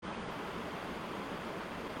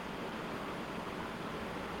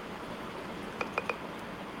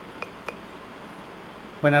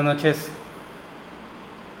Buenas noches.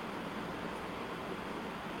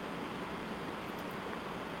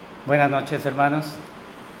 Buenas noches, hermanos.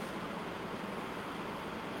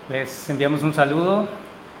 Les enviamos un saludo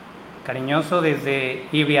cariñoso desde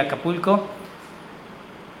Ibri, Acapulco.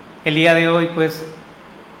 El día de hoy, pues,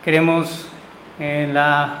 queremos, en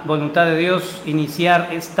la voluntad de Dios, iniciar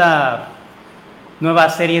esta nueva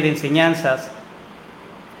serie de enseñanzas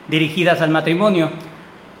dirigidas al matrimonio.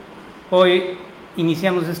 Hoy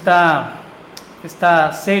iniciamos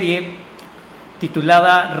esta serie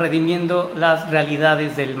titulada Redimiendo las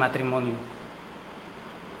realidades del matrimonio.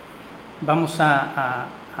 Vamos a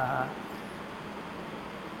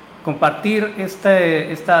compartir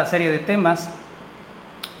esta serie de temas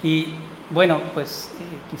y bueno, pues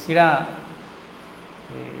quisiera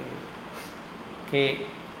que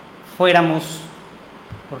fuéramos,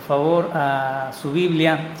 por favor, a su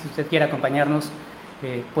Biblia. Si usted quiere acompañarnos,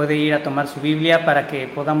 puede ir a tomar su Biblia para que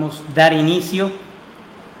podamos dar inicio.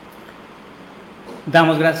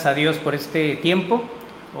 Damos gracias a Dios por este tiempo.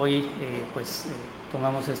 Hoy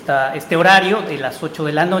tomamos este horario de las 8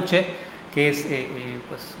 de la noche, que es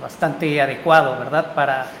pues bastante adecuado,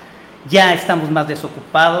 ¿verdad? Ya estamos más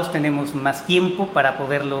desocupados, tenemos más tiempo para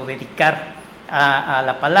poderlo dedicar a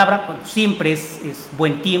la palabra. Bueno, siempre es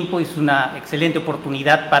buen tiempo, es una excelente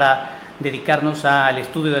oportunidad para dedicarnos al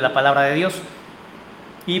estudio de la palabra de Dios.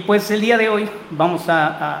 Y pues el día de hoy vamos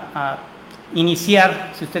a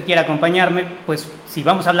iniciar, si usted quiere acompañarme, pues si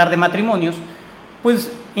vamos a hablar de matrimonios,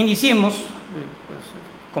 pues iniciemos, pues,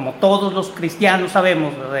 como todos los cristianos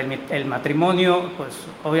sabemos, el matrimonio, pues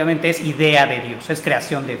obviamente es idea de Dios, es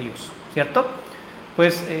creación de Dios, ¿cierto?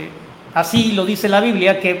 Pues así lo dice la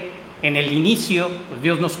Biblia, que en el inicio pues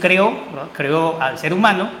Dios nos creó al ser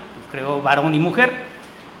humano, creó varón y mujer.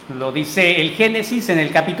 Lo dice el Génesis en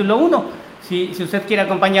el capítulo 1. Si usted quiere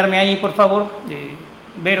acompañarme ahí, por favor,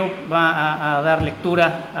 Vero va a dar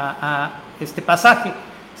lectura a este pasaje.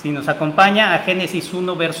 Si nos acompaña a Génesis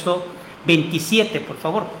 1, verso 27, por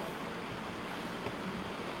favor.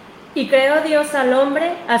 Y creó Dios al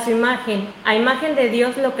hombre a su imagen, a imagen de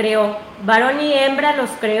Dios lo creó, varón y hembra los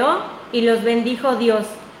creó, y los bendijo Dios,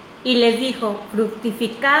 y les dijo: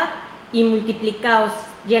 fructificad y multiplicaos,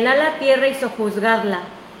 llenad la tierra y sojuzgadla,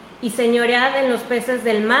 y señoread en los peces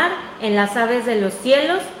del mar, en las aves de los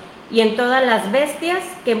cielos, y en todas las bestias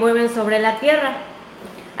que mueven sobre la tierra.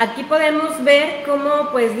 Aquí podemos ver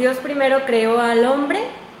cómo pues Dios primero creó al hombre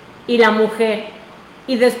y la mujer,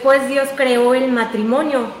 y después Dios creó el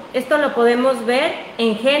matrimonio. Esto lo podemos ver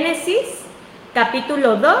en Génesis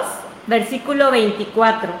capítulo 2, versículo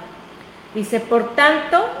 24. Dice: por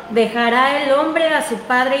tanto, dejará el hombre a su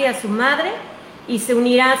padre y a su madre, y se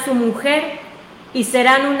unirá a su mujer, y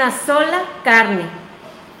serán una sola carne.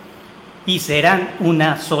 Y serán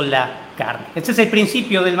una sola carne. Este es el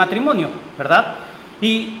principio del matrimonio, ¿verdad?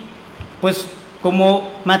 Y pues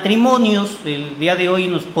como matrimonios, el día de hoy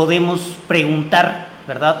nos podemos preguntar,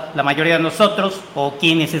 ¿verdad? La mayoría de nosotros, o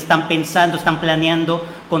quienes están pensando, están planeando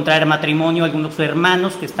contraer matrimonio, algunos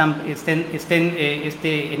hermanos que estén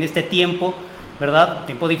en este tiempo, ¿verdad?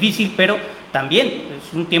 Tiempo difícil, pero también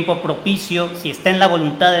es un tiempo propicio, si está en la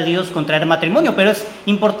voluntad de Dios, contraer matrimonio. Pero es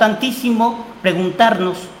importantísimo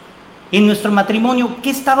preguntarnos, en nuestro matrimonio, ¿qué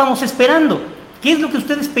estábamos esperando? ¿Qué es lo que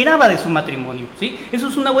usted esperaba de su matrimonio? ¿Sí? Eso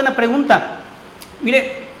es una buena pregunta.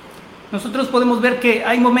 Mire, nosotros podemos ver que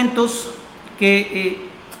hay momentos que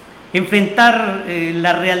enfrentar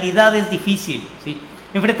la realidad es difícil, ¿sí?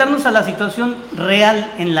 Enfrentarnos a la situación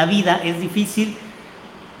real en la vida es difícil,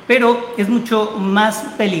 pero es mucho más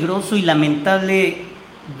peligroso y lamentable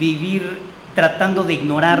vivir tratando de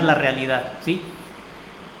ignorar la realidad, ¿sí?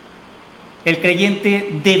 El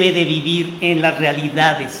creyente debe de vivir en las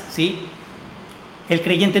realidades, ¿sí? El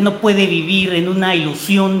creyente no puede vivir en una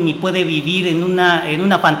ilusión, ni puede vivir en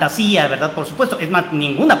una fantasía, ¿verdad? Por supuesto, es más,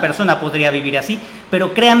 ninguna persona podría vivir así,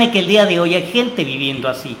 pero créame que el día de hoy hay gente viviendo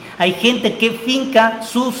así. Hay gente que finca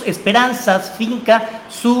sus esperanzas, finca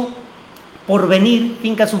su porvenir,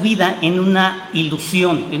 finca su vida en una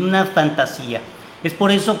ilusión, en una fantasía. Es por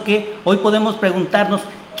eso que hoy podemos preguntarnos: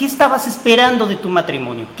 ¿qué estabas esperando de tu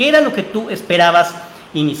matrimonio? ¿Qué era lo que tú esperabas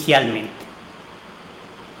inicialmente?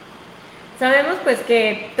 Sabemos pues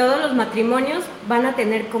que todos los matrimonios van a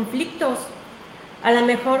tener conflictos. A lo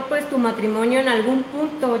mejor pues tu matrimonio en algún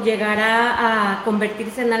punto llegará a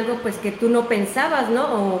convertirse en algo pues que tú no pensabas,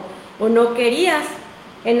 ¿no? O no querías,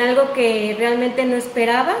 en algo que realmente no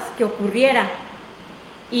esperabas que ocurriera.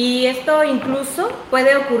 Y esto incluso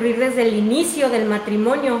puede ocurrir desde el inicio del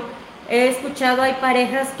matrimonio. He escuchado, hay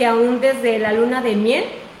parejas que aún desde la luna de miel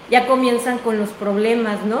ya comienzan con los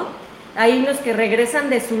problemas, ¿no? Hay unos que regresan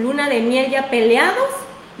de su luna de miel ya peleados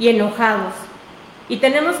y enojados. Y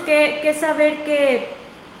tenemos que saber que,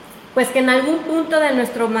 pues que en algún punto de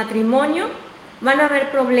nuestro matrimonio van a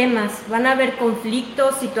haber problemas, van a haber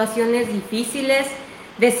conflictos, situaciones difíciles,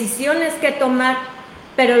 decisiones que tomar,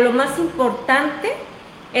 pero lo más importante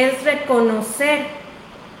es reconocer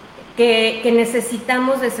que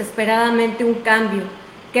necesitamos desesperadamente un cambio,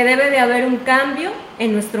 que debe de haber un cambio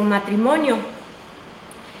en nuestro matrimonio.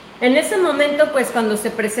 En ese momento, pues cuando se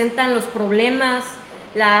presentan los problemas,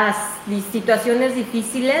 las situaciones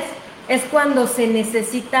difíciles, es cuando se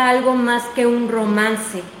necesita algo más que un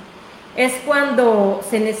romance. Es cuando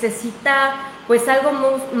se necesita pues algo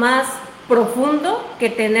más profundo que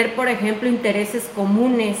tener, por ejemplo, intereses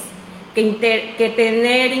comunes, que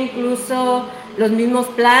tener incluso los mismos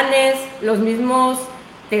planes, los mismos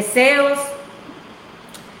deseos,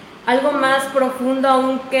 algo más profundo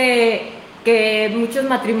aún que muchos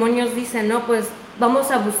matrimonios dicen, ¿no? Pues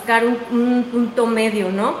vamos a buscar un punto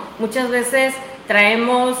medio, ¿no? Muchas veces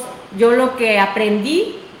traemos yo lo que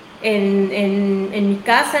aprendí en mi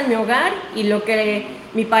casa, en mi hogar, y lo que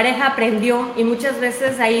mi pareja aprendió, y muchas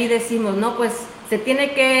veces ahí decimos, no, pues se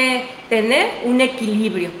tiene que tener un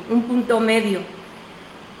equilibrio, un punto medio,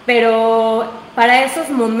 pero para esos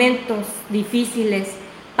momentos difíciles,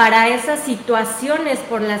 para esas situaciones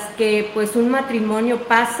por las que pues un matrimonio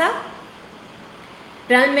pasa,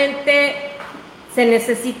 realmente se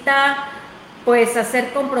necesita pues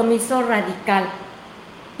hacer compromiso radical,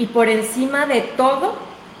 y por encima de todo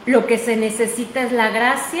lo que se necesita es la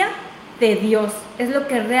gracia de Dios. Es lo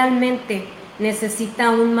que realmente necesita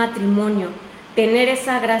un matrimonio, tener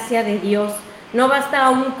esa gracia de Dios. No basta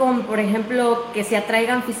aún con, por ejemplo, que se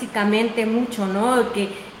atraigan físicamente mucho, ¿no? Que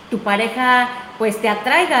tu pareja pues te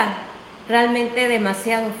atraiga realmente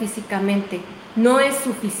demasiado físicamente. No es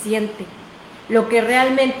suficiente. Lo que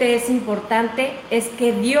realmente es importante es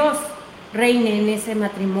que Dios reine en ese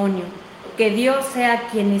matrimonio, que Dios sea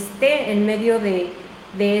quien esté en medio de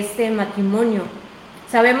este matrimonio.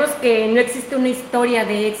 Sabemos que no existe una historia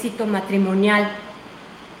de éxito matrimonial,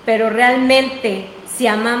 pero realmente si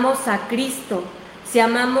amamos a Cristo, si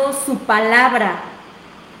amamos su palabra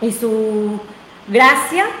y su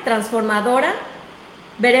gracia transformadora,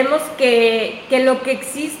 veremos que lo que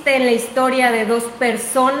existe en la historia de dos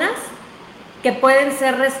personas que pueden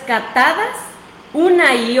ser rescatadas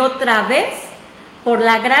una y otra vez por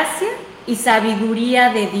la gracia y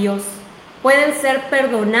sabiduría de Dios. Pueden ser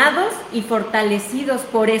perdonados y fortalecidos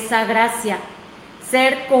por esa gracia,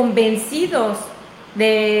 ser convencidos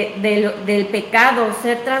del pecado,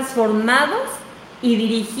 ser transformados y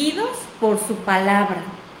dirigidos por su palabra.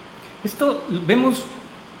 Esto vemos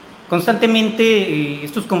constantemente,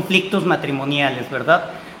 estos conflictos matrimoniales, ¿verdad?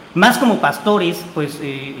 Más como pastores, pues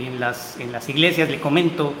en las iglesias, le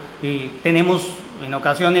comento, tenemos en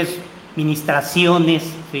ocasiones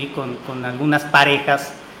ministraciones, ¿sí? con algunas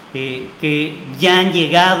parejas que ya han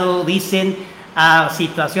llegado, dicen, a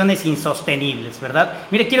situaciones insostenibles, ¿verdad?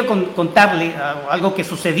 Mire, quiero contarle algo que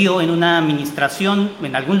sucedió en una administración,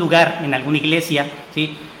 en algún lugar, en alguna iglesia,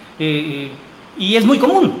 ¿sí? Y es muy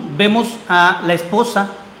común. Vemos a la esposa,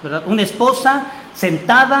 ¿verdad? Una esposa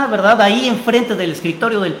sentada, ¿verdad? Ahí enfrente del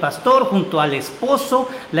escritorio del pastor, junto al esposo,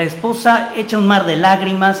 la esposa echa un mar de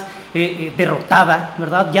lágrimas, derrotada,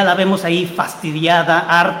 ¿verdad? Ya la vemos ahí fastidiada,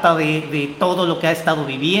 harta de todo lo que ha estado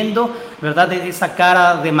viviendo, ¿verdad? De esa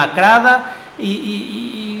cara demacrada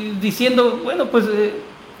y diciendo, bueno, pues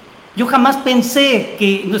yo jamás pensé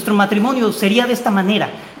que nuestro matrimonio sería de esta manera,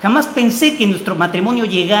 jamás pensé que nuestro matrimonio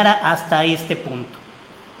llegara hasta este punto.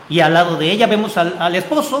 Y al lado de ella vemos al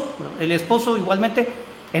esposo, ¿verdad? El esposo igualmente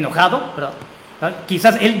enojado, ¿verdad?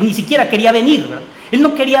 Quizás él ni siquiera quería venir, ¿verdad? Él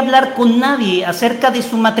no quería hablar con nadie acerca de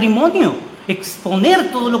su matrimonio, exponer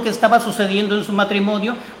todo lo que estaba sucediendo en su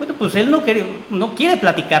matrimonio. Bueno, pues él no quiere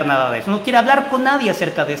platicar nada de eso, no quiere hablar con nadie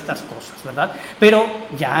acerca de estas cosas, ¿verdad? Pero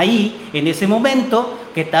ya ahí, en ese momento,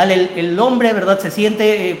 ¿qué tal el hombre, ¿verdad? Se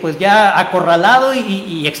siente pues ya acorralado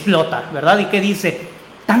y explota, ¿verdad? ¿Y qué dice?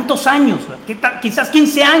 Tantos años, quizás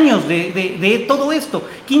 15 años de todo esto.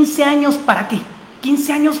 ¿15 años para qué?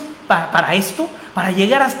 ¿15 años para esto? ¿Para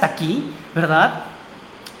llegar hasta aquí? ¿Verdad?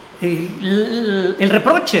 El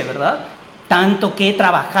reproche, ¿verdad? Tanto que he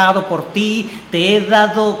trabajado por ti, te he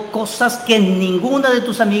dado cosas que ninguna de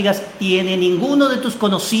tus amigas tiene, ninguno de tus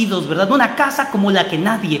conocidos, ¿verdad? Una casa como la que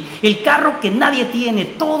nadie, el carro que nadie tiene,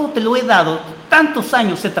 todo te lo he dado. Tantos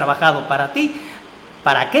años he trabajado para ti.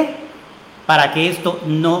 ¿Para qué? Para que esto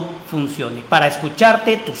no funcione, para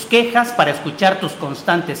escucharte tus quejas, para escuchar tus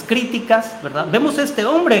constantes críticas, ¿verdad? Vemos a este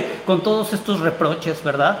hombre con todos estos reproches,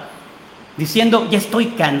 ¿verdad? Diciendo, ya estoy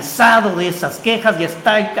cansado de esas quejas, ya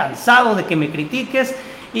estoy cansado de que me critiques,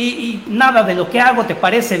 y nada de lo que hago te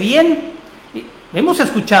parece bien. Hemos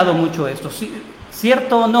escuchado mucho esto,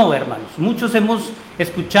 ¿cierto o no, hermanos? Muchos hemos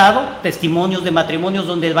escuchado testimonios de matrimonios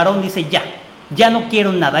donde el varón dice, ya no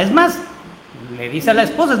quiero nada. Es más, le dice a la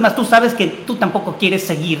esposa, es más, tú sabes que tú tampoco quieres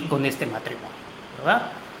seguir con este matrimonio, ¿verdad?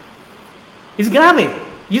 Es grave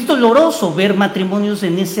y es doloroso ver matrimonios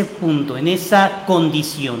en ese punto, en esa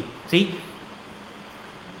condición, ¿sí?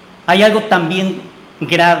 Hay algo también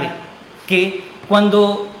grave, que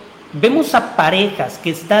cuando vemos a parejas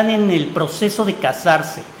que están en el proceso de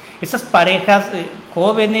casarse, esas parejas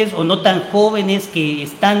jóvenes o no tan jóvenes que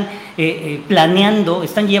están planeando,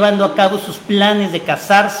 están llevando a cabo sus planes de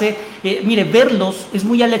casarse, mire, verlos es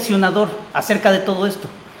muy aleccionador acerca de todo esto.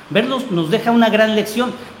 Verlos nos deja una gran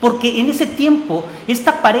lección, porque en ese tiempo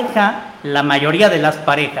esta pareja, la mayoría de las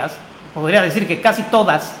parejas, podría decir que casi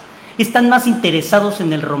todas, están más interesados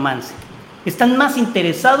en el romance. Están más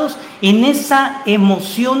interesados en esa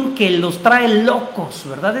emoción que los trae locos,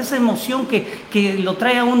 ¿verdad? Esa emoción que lo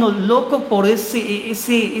trae a uno loco por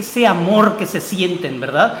ese amor que se sienten,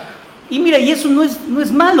 ¿verdad? Y mira, y eso no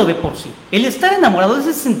es malo de por sí. El estar enamorado,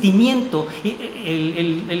 ese sentimiento,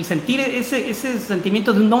 el sentir ese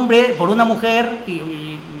sentimiento de un hombre por una mujer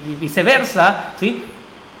y viceversa, ¿sí?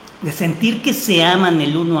 De sentir que se aman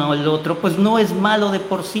el uno al otro, pues no es malo de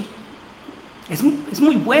por sí. Es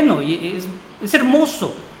muy bueno y es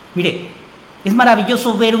hermoso. Mire, es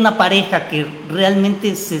maravilloso ver una pareja que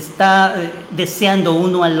realmente se está deseando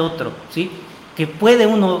uno al otro, ¿sí? Que puede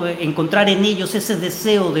uno encontrar en ellos ese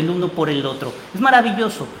deseo del uno por el otro. Es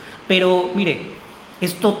maravilloso, pero mire,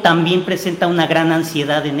 esto también presenta una gran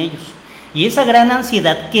ansiedad en ellos. Y esa gran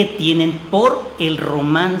ansiedad que tienen por el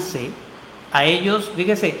romance, a ellos,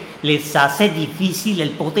 fíjese, les hace difícil el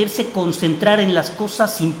poderse concentrar en las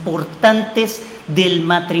cosas importantes del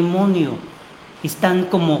matrimonio. Están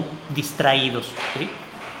como distraídos, ¿sí?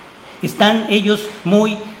 Están ellos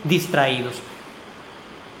muy distraídos.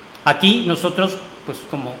 Aquí nosotros, pues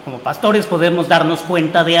como pastores, podemos darnos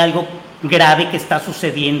cuenta de algo grave que está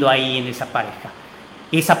sucediendo ahí en esa pareja.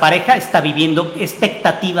 Esa pareja está viviendo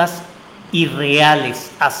expectativas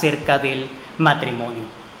irreales acerca del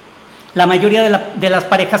matrimonio. La mayoría de las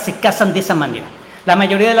parejas se casan de esa manera. La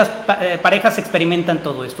mayoría de las parejas experimentan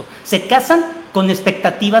todo esto. Se casan con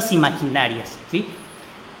expectativas imaginarias, ¿sí?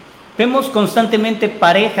 Vemos constantemente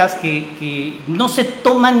parejas que no se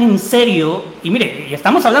toman en serio. Y mire,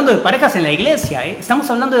 estamos hablando de parejas en la iglesia, estamos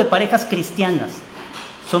hablando de parejas cristianas.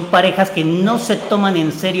 Son parejas que no se toman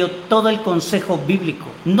en serio todo el consejo bíblico.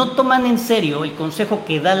 No toman en serio el consejo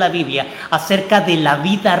que da la Biblia acerca de la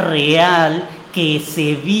vida real que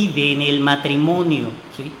se vive en el matrimonio,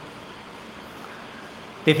 ¿sí?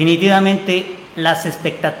 Definitivamente las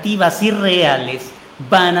expectativas irreales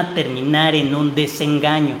van a terminar en un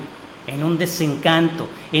desengaño, en un desencanto,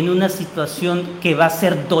 en una situación que va a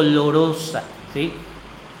ser dolorosa, ¿sí?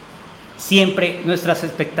 Siempre nuestras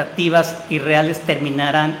expectativas irreales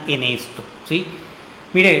terminarán en esto, ¿sí?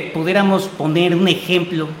 Mire, pudiéramos poner un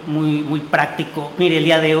ejemplo muy práctico. Mire, el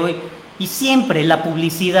día de hoy, y siempre la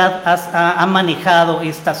publicidad ha manejado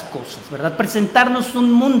estas cosas, ¿verdad? Presentarnos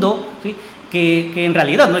un mundo, ¿sí? que en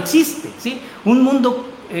realidad no existe, ¿sí? Un mundo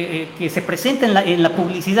que se presenta en la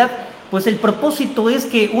publicidad, pues el propósito es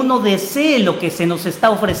que uno desee lo que se nos está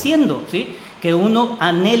ofreciendo, ¿sí? Que uno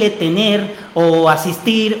anhele tener o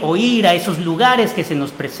asistir o ir a esos lugares que se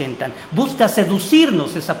nos presentan. Busca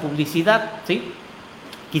seducirnos esa publicidad, ¿sí?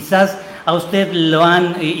 Quizás a usted lo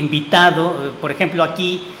han invitado, por ejemplo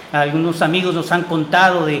aquí algunos amigos nos han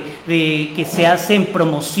contado de que se hacen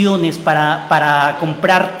promociones para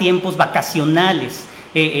comprar tiempos vacacionales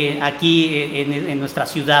aquí en nuestra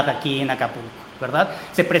ciudad, aquí en Acapulco, ¿verdad?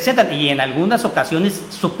 Se presentan y en algunas ocasiones,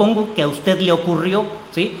 supongo que a usted le ocurrió,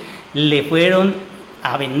 ¿sí? Le fueron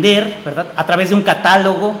a vender, ¿verdad? A través de un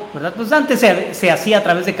catálogo, ¿verdad? Pues antes se hacía a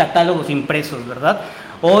través de catálogos impresos, ¿verdad?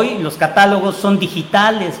 Hoy los catálogos son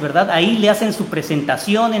digitales, ¿verdad? Ahí le hacen su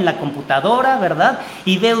presentación en la computadora, ¿verdad?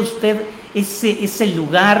 Y ve usted ese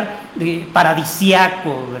lugar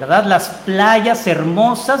paradisiaco, ¿verdad? Las playas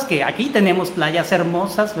hermosas, que aquí tenemos playas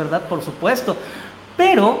hermosas, ¿verdad? Por supuesto.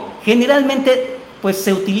 Pero generalmente pues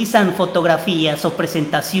se utilizan fotografías o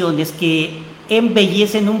presentaciones que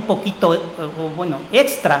embellecen un poquito,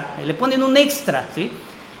 extra, le ponen un extra, ¿sí?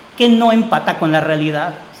 Que no empata con la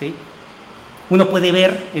realidad, ¿sí? Uno puede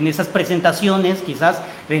ver en esas presentaciones, quizás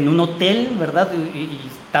en un hotel, ¿verdad? Y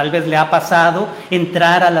tal vez le ha pasado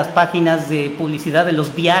entrar a las páginas de publicidad de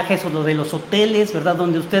los viajes o de los hoteles, ¿verdad?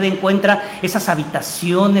 Donde usted encuentra esas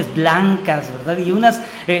habitaciones blancas, ¿verdad? Y unas,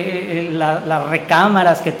 las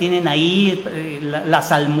recámaras que tienen ahí,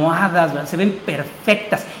 las almohadas, ¿verdad? Se ven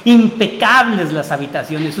perfectas, impecables las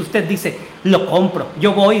habitaciones. Usted dice, lo compro,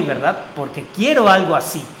 yo voy, ¿verdad? Porque quiero algo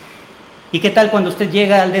así. ¿Y qué tal cuando usted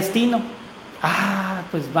llega al destino?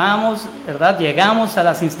 Pues vamos, ¿verdad? Llegamos a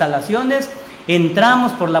las instalaciones,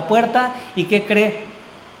 entramos por la puerta y ¿qué cree?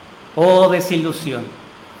 Oh, desilusión.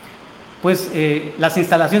 Pues las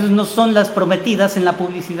instalaciones no son las prometidas en la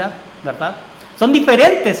publicidad, ¿verdad? Son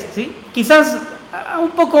diferentes, ¿sí? Quizás un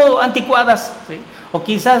poco anticuadas, ¿sí? O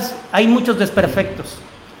quizás hay muchos desperfectos.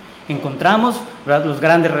 Encontramos, ¿verdad?, los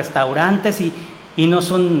grandes restaurantes y no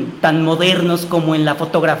son tan modernos como en la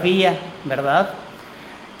fotografía, ¿verdad?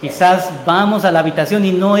 Quizás vamos a la habitación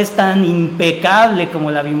y no es tan impecable como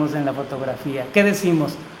la vimos en la fotografía. ¿Qué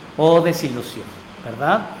decimos? Oh, desilusión,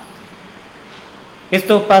 ¿verdad?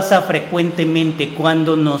 Esto pasa frecuentemente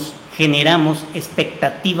cuando nos generamos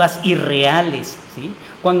expectativas irreales, ¿sí?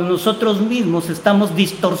 Cuando nosotros mismos estamos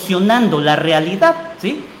distorsionando la realidad,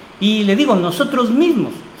 ¿sí? Y le digo, nosotros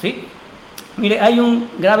mismos, ¿sí? Mire, hay un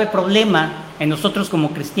grave problema en nosotros como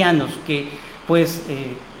cristianos que, pues,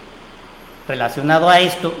 relacionado a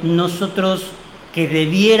esto, nosotros que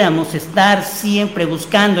debiéramos estar siempre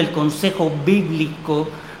buscando el consejo bíblico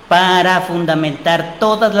para fundamentar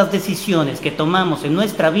todas las decisiones que tomamos en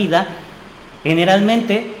nuestra vida,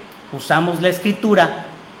 generalmente usamos la escritura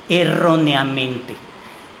erróneamente.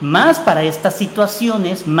 Más para estas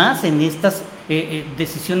situaciones, más en estas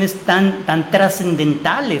decisiones tan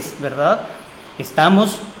trascendentales, ¿verdad?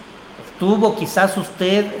 Estuvo quizás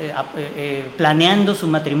usted planeando su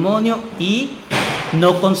matrimonio y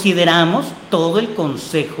no consideramos todo el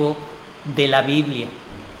consejo de la Biblia.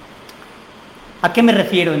 ¿A qué me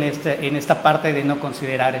refiero en esta parte de no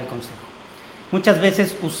considerar el consejo? Muchas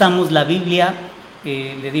veces usamos la Biblia,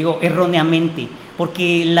 le digo, erróneamente,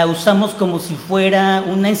 porque la usamos como si fuera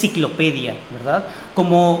una enciclopedia, ¿verdad?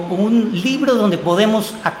 Como un libro donde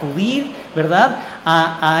podemos acudir, ¿verdad?,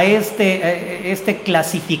 a este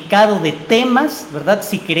clasificado de temas, ¿verdad?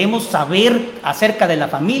 Si queremos saber acerca de la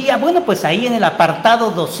familia, bueno, pues ahí en el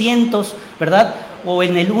apartado 200, ¿verdad?, o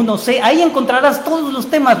en el 1C, ahí encontrarás todos los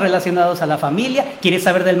temas relacionados a la familia. ¿Quieres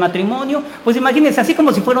saber del matrimonio? Pues imagínense, así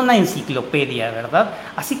como si fuera una enciclopedia, ¿verdad?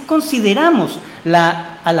 Así consideramos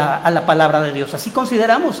a la palabra de Dios, así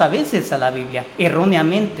consideramos a veces a la Biblia,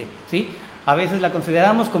 erróneamente, ¿sí? A veces la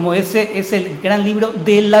consideramos como es el gran libro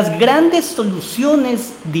de las grandes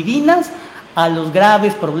soluciones divinas a los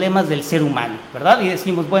graves problemas del ser humano, ¿verdad? Y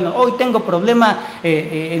decimos, bueno, hoy tengo problema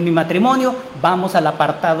en mi matrimonio, vamos al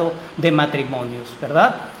apartado de matrimonios,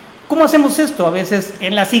 ¿verdad? ¿Cómo hacemos esto? A veces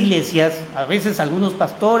en las iglesias, a veces algunos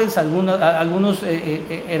pastores, algunos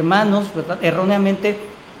hermanos, ¿verdad?, erróneamente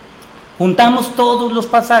juntamos todos los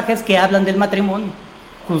pasajes que hablan del matrimonio,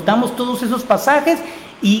 juntamos todos esos pasajes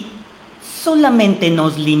y solamente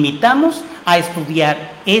nos limitamos a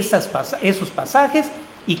estudiar esos pasajes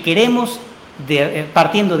y queremos,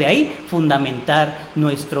 partiendo de ahí, fundamentar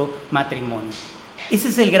nuestro matrimonio. Ese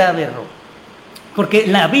es el grave error, porque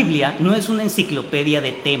la Biblia no es una enciclopedia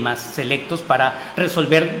de temas selectos para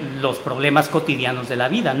resolver los problemas cotidianos de la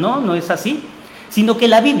vida, no es así, sino que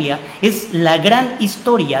la Biblia es la gran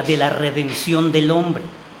historia de la redención del hombre.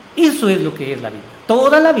 Eso es lo que es la Biblia.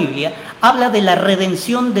 Toda la Biblia habla de la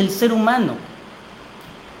redención del ser humano.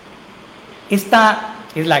 Esta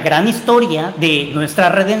es la gran historia de nuestra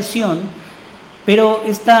redención, pero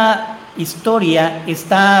esta historia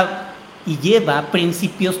está y lleva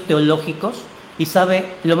principios teológicos y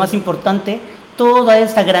sabe, lo más importante, toda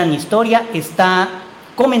esta gran historia está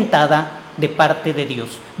comentada de parte de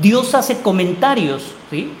Dios. Dios hace comentarios,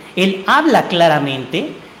 ¿sí? Él habla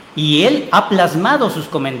claramente y Él ha plasmado sus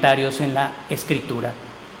comentarios en la Escritura.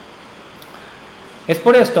 Es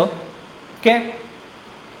por esto que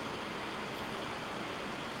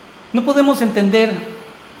no podemos entender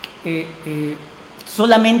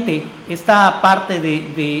solamente esta parte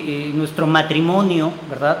de nuestro matrimonio,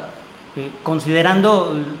 ¿verdad?,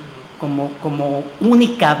 considerando como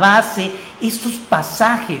única base estos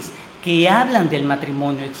pasajes que hablan del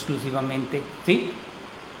matrimonio exclusivamente, ¿sí?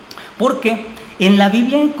 Porque en la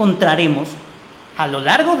Biblia encontraremos, a lo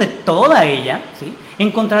largo de toda ella, ¿sí?,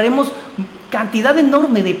 encontraremos cantidad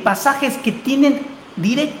enorme de pasajes que tienen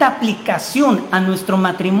directa aplicación a nuestro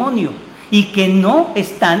matrimonio y que no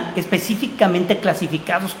están específicamente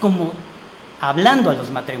clasificados como hablando a los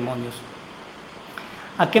matrimonios.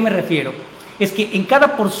 ¿A qué me refiero? es que en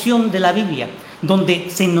cada porción de la Biblia,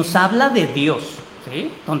 donde se nos habla de Dios,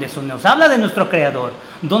 ¿sí? Donde se nos habla de nuestro Creador,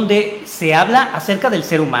 donde se habla acerca del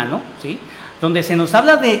ser humano, ¿sí? Donde se nos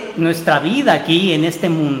habla de nuestra vida aquí en este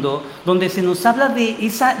mundo, donde se nos habla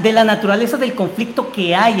de la naturaleza del conflicto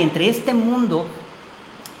que hay entre este mundo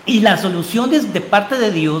y las soluciones de parte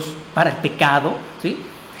de Dios para el pecado, ¿sí?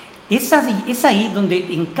 Es ahí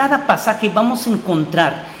donde en cada pasaje vamos a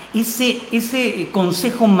encontrar ese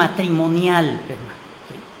consejo matrimonial, hermano.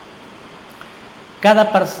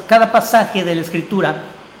 Cada pasaje de la Escritura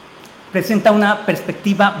presenta una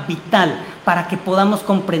perspectiva vital para que podamos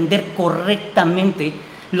comprender correctamente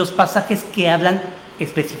los pasajes que hablan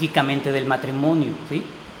específicamente del matrimonio, ¿sí?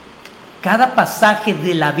 Cada pasaje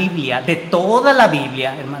de la Biblia, de toda la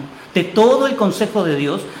Biblia, hermano, de todo el consejo de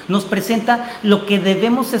Dios, nos presenta lo que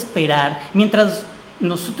debemos esperar mientras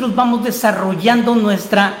nosotros vamos desarrollando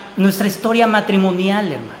nuestra historia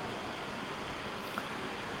matrimonial, hermano.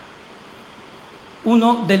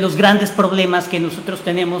 Uno de los grandes problemas que nosotros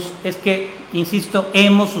tenemos es que, insisto,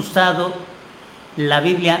 hemos usado la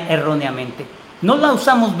Biblia erróneamente. No la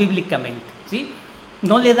usamos bíblicamente, ¿sí?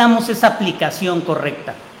 No le damos esa aplicación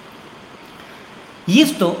correcta. Y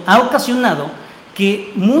esto ha ocasionado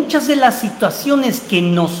que muchas de las situaciones que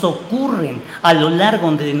nos ocurren a lo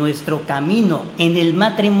largo de nuestro camino en el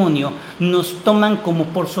matrimonio nos toman como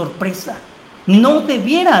por sorpresa. No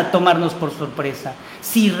debiera tomarnos por sorpresa.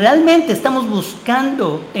 Si realmente estamos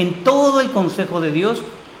buscando en todo el consejo de Dios,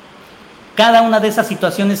 cada una de esas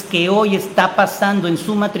situaciones que hoy está pasando en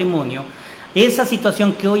su matrimonio, esa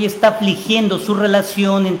situación que hoy está afligiendo su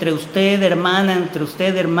relación entre usted, hermana, entre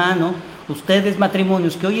usted, hermano, ustedes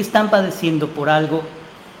matrimonios que hoy están padeciendo por algo,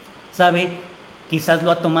 ¿sabe? Quizás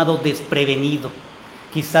lo ha tomado desprevenido,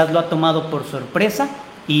 quizás lo ha tomado por sorpresa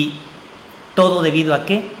y todo debido a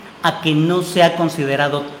 ¿qué? A que no se ha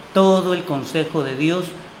considerado todo el consejo de Dios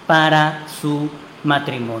para su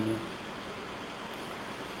matrimonio.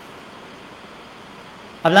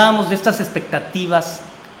 Hablábamos de estas expectativas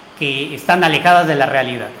que están alejadas de la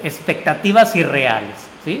realidad, expectativas irreales,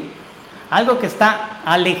 ¿sí? Algo que está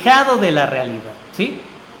alejado de la realidad, ¿sí?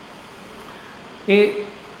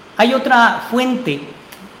 Hay otra fuente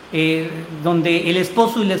donde el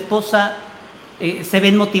esposo y la esposa se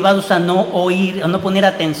ven motivados a no oír, a no poner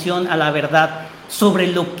atención a la verdad sobre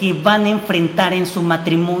lo que van a enfrentar en su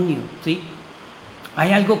matrimonio, ¿sí?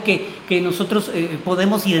 Hay algo que nosotros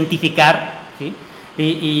podemos identificar, ¿sí?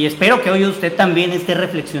 Y espero que hoy usted también esté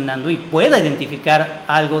reflexionando y pueda identificar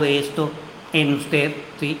algo de esto en usted,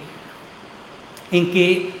 ¿sí? En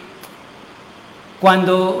que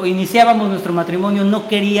cuando iniciábamos nuestro matrimonio no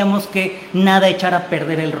queríamos que nada echara a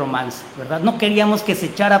perder el romance, ¿verdad? No queríamos que se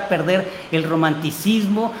echara a perder el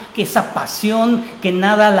romanticismo, que esa pasión, que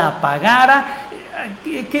nada la apagara,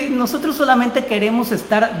 que nosotros solamente queremos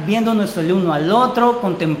estar viéndonos el uno al otro,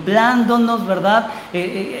 contemplándonos, ¿verdad?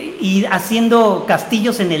 Y haciendo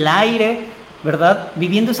castillos en el aire, ¿verdad?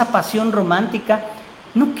 Viviendo esa pasión romántica.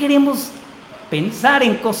 No queremos pensar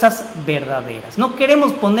en cosas verdaderas, no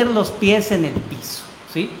queremos poner los pies en el piso,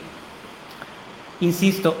 ¿sí?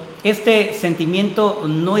 Insisto, este sentimiento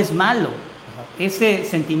no es malo, ¿verdad? Ese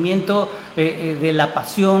sentimiento de la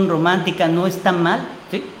pasión romántica no está mal,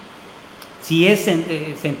 ¿sí? Si es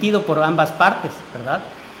sentido por ambas partes, ¿verdad?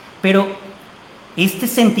 Pero este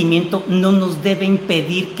sentimiento no nos debe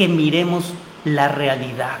impedir que miremos la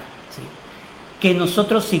realidad, ¿sí? Que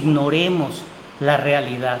nosotros ignoremos la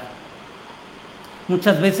realidad.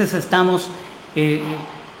 Muchas veces estamos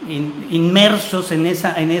inmersos en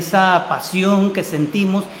esa pasión que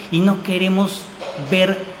sentimos y no queremos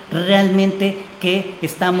ver realmente que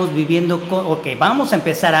estamos viviendo o que vamos a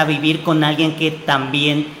empezar a vivir con alguien que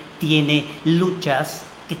también tiene luchas,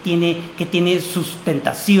 que tiene sus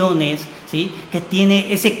tentaciones, ¿sí? Que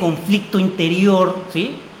tiene ese conflicto interior,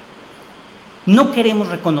 ¿sí? No queremos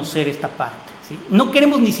reconocer esta parte. ¿Sí? No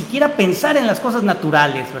queremos ni siquiera pensar en las cosas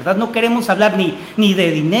naturales, ¿verdad? No queremos hablar ni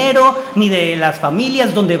de dinero, ni de las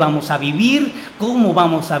familias, dónde vamos a vivir, cómo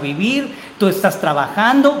vamos a vivir. Tú estás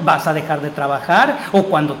trabajando, vas a dejar de trabajar, o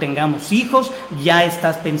cuando tengamos hijos, ya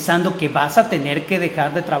estás pensando que vas a tener que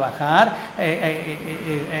dejar de trabajar.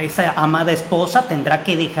 Esa amada esposa tendrá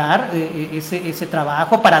que dejar ese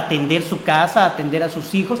trabajo para atender su casa, atender a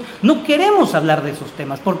sus hijos. No queremos hablar de esos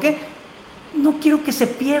temas. ¿Por qué? No quiero que se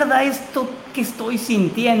pierda esto que estoy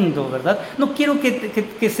sintiendo, ¿verdad? No quiero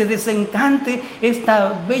que se desencante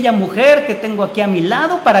esta bella mujer que tengo aquí a mi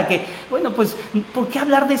lado para que, bueno, pues, ¿por qué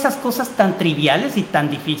hablar de esas cosas tan triviales y tan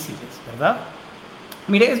difíciles, verdad?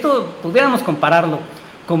 Mire, esto pudiéramos compararlo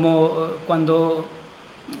como cuando,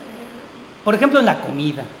 por ejemplo, en la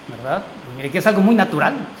comida, ¿verdad? Mire, que es algo muy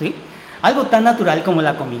natural, ¿sí? algo tan natural como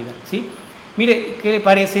la comida, ¿sí? Mire, ¿qué le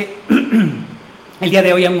parece? El día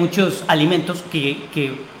de hoy hay muchos alimentos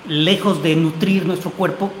que lejos de nutrir nuestro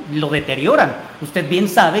cuerpo, lo deterioran. Usted bien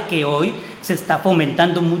sabe que hoy se está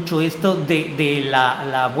fomentando mucho esto de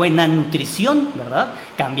la buena nutrición, ¿verdad?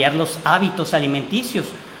 Cambiar los hábitos alimenticios.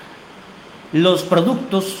 Los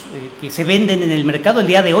productos que se venden en el mercado el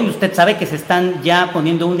día de hoy, usted sabe que se están ya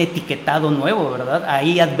poniendo un etiquetado nuevo, ¿verdad?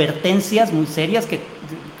 Hay advertencias muy serias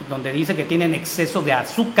donde dice que tienen exceso de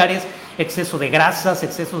azúcares, exceso de grasas,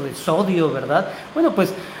 exceso de sodio, ¿verdad? Bueno,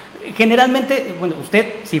 pues generalmente, bueno,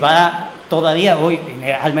 usted si va todavía hoy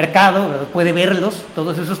al mercado, ¿verdad?, puede verlos,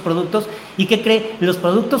 todos esos productos, y ¿qué cree? Los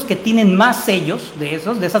productos que tienen más sellos de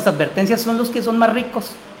esas advertencias son los que son más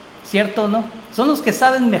ricos, ¿cierto o no? Son los que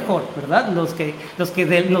saben mejor, ¿verdad? Los que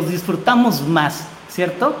nos disfrutamos más,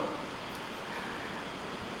 ¿cierto?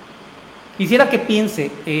 Quisiera que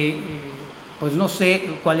piense, pues no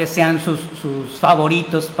sé cuáles sean sus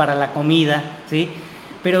favoritos para la comida, ¿sí?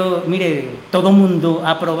 Pero mire, todo mundo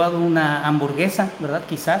ha probado una hamburguesa, ¿verdad?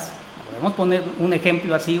 Quizás, podemos poner un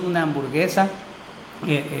ejemplo así, una hamburguesa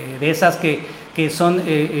de esas que son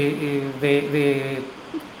de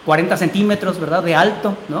 40 centímetros, ¿verdad?, de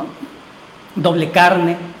alto, ¿no? Doble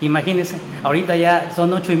carne, imagínense, ahorita ya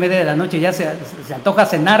son 8:30 de la noche, ya se antoja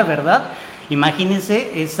cenar, ¿verdad?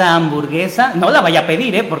 Imagínense esa hamburguesa, no la vaya a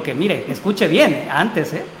pedir, porque mire, escuche bien,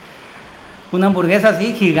 antes, una hamburguesa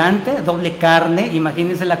así, gigante, doble carne,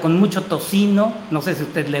 imagínensela con mucho tocino, no sé si a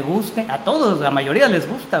usted le guste, a todos, la mayoría les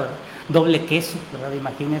gusta, ¿verdad? Doble queso, ¿verdad?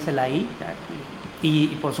 Imagínensela ahí, y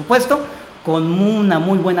por supuesto, con una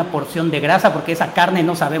muy buena porción de grasa, porque esa carne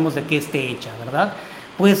no sabemos de qué esté hecha, ¿verdad?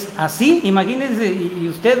 Pues así, imagínense, y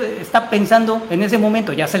usted está pensando en ese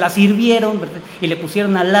momento, ya se la sirvieron, ¿verdad?, y le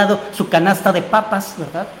pusieron al lado su canasta de papas,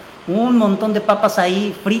 ¿verdad? Un montón de papas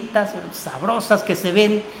ahí fritas, sabrosas que se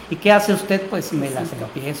ven, y ¿qué hace usted? Pues me las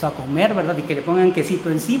empiezo a comer, ¿verdad? Y que le pongan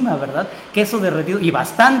quesito encima, ¿verdad? Queso derretido, y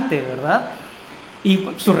bastante, ¿verdad? Y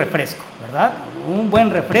su refresco, ¿verdad? Un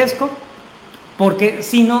buen refresco, porque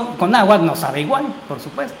si no, con agua no sabe igual, por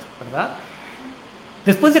supuesto, ¿verdad?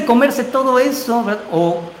 Después de comerse todo eso, ¿verdad?,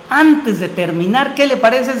 o antes de terminar, ¿qué le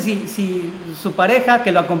parece si su pareja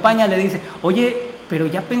que lo acompaña le dice, oye, pero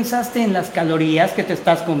ya pensaste en las calorías que te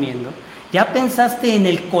estás comiendo? ¿Ya pensaste en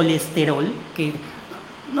el colesterol? Que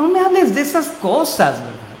no me hables de esas cosas,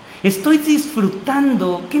 ¿verdad? Estoy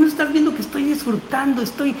disfrutando. ¿Qué no estás viendo que estoy disfrutando?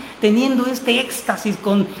 Estoy teniendo este éxtasis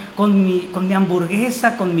con mi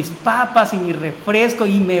hamburguesa, con mis papas y mi refresco,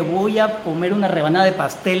 y me voy a comer una rebanada de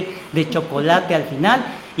pastel de chocolate al final,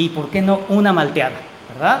 y ¿por qué no una malteada,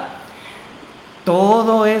 ¿verdad?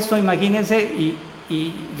 Todo eso, imagínense,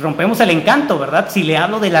 y rompemos el encanto, ¿verdad? Si le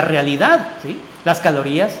hablo de la realidad, ¿sí? Las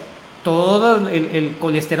calorías, todo el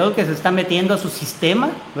colesterol que se está metiendo a su sistema,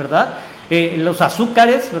 ¿verdad? Los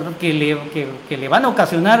azúcares, ¿verdad?, que le van a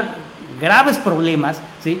ocasionar graves problemas,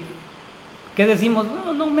 ¿sí? ¿Qué decimos?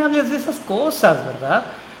 No me hables de esas cosas, ¿verdad?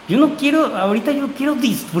 Ahorita yo quiero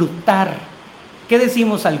disfrutar. ¿Qué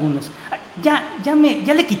decimos algunos? Ya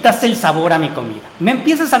le quitaste el sabor a mi comida. Me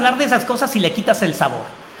empiezas a hablar de esas cosas y le quitas el sabor.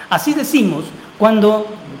 Así decimos cuando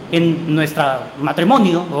en nuestro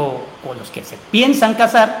matrimonio, o los que se piensan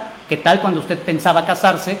casar, ¿qué tal cuando usted pensaba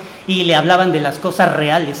casarse y le hablaban de las cosas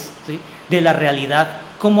reales, ¿sí?, de la realidad?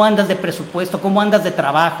 ¿Cómo andas de presupuesto? ¿Cómo andas de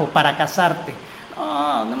trabajo para casarte?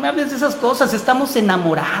 No me hables de esas cosas, estamos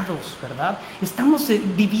enamorados, ¿verdad? Estamos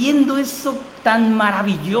viviendo eso tan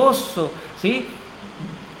maravilloso, ¿sí?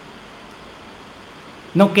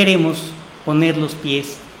 No queremos poner los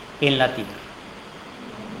pies en la tierra.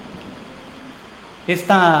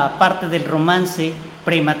 Esta parte del romance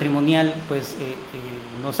prematrimonial, pues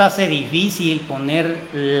nos hace difícil poner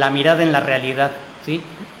la mirada en la realidad, ¿sí?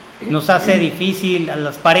 Nos hace difícil a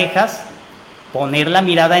las parejas poner la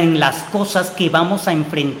mirada en las cosas que vamos a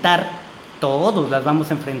enfrentar. Todos las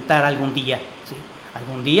vamos a enfrentar algún día, ¿sí?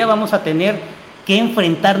 Algún día vamos a tener que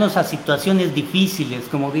enfrentarnos a situaciones difíciles,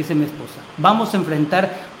 como dice mi esposa. Vamos a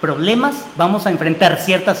enfrentar problemas, vamos a enfrentar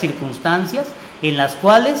ciertas circunstancias en las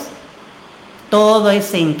cuales todo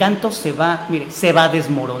ese encanto se va a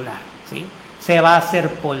desmoronar, ¿sí? Se va a hacer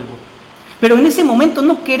polvo. Pero en ese momento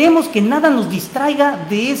no queremos que nada nos distraiga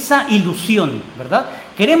de esa ilusión, ¿verdad?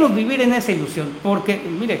 Queremos vivir en esa ilusión, porque,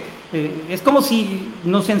 mire, es como si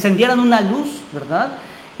nos encendieran una luz, ¿verdad?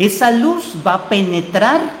 Esa luz va a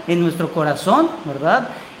penetrar en nuestro corazón, ¿verdad?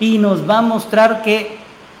 Y nos va a mostrar que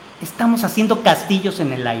estamos haciendo castillos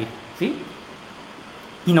en el aire, ¿sí?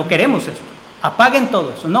 Y no queremos eso. Apaguen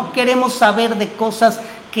todo eso. No queremos saber de cosas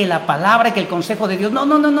que la palabra, que el consejo de Dios. No,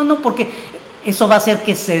 porque eso va a hacer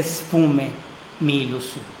que se esfume mi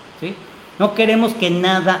ilusión, ¿sí? No queremos que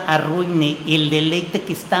nada arruine el deleite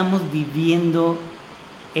que estamos viviendo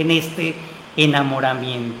en este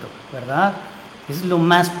enamoramiento, ¿verdad? Es lo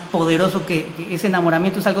más poderoso ese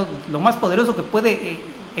enamoramiento es algo lo más poderoso que puede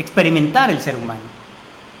experimentar el ser humano.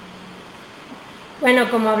 Bueno,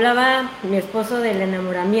 como hablaba mi esposo del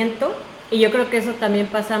enamoramiento, y yo creo que eso también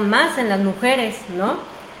pasa más en las mujeres, ¿no?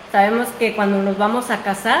 Sabemos que cuando nos vamos a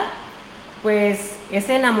casar, pues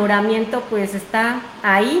ese enamoramiento pues está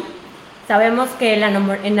ahí. Sabemos que el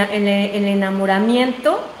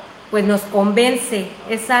enamoramiento pues nos convence,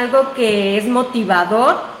 es algo que es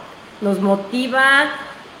motivador, nos motiva,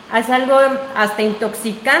 es algo hasta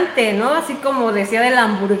intoxicante, ¿no? Así como decía de la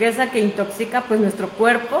hamburguesa que intoxica pues nuestro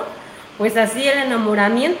cuerpo, pues así el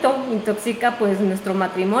enamoramiento intoxica pues nuestro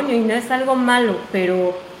matrimonio, y no es algo malo,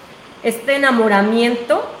 pero este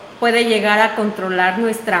enamoramiento puede llegar a controlar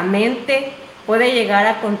nuestra mente, puede llegar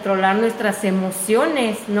a controlar nuestras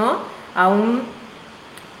emociones, ¿no? Aún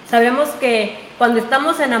sabemos que cuando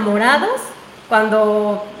estamos enamorados,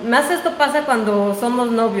 cuando más esto pasa cuando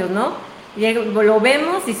somos novios, ¿no? Lo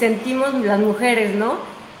vemos y sentimos las mujeres, ¿no?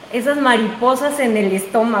 Esas mariposas en el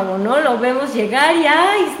estómago, ¿no? Lo vemos llegar y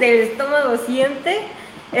 ¡ay! El estómago siente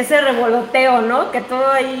ese revoloteo, ¿no? Que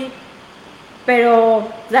todo ahí, pero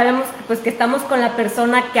sabemos que, pues, que estamos con la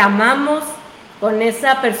persona que amamos, con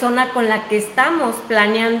esa persona con la que estamos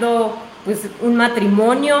planeando pues un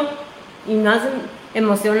matrimonio, y más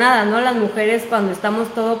emocionadas, ¿no? Las mujeres cuando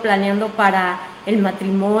estamos todo planeando para el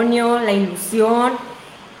matrimonio, la ilusión,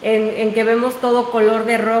 en que vemos todo color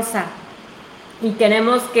de rosa, y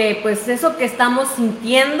queremos que pues eso que estamos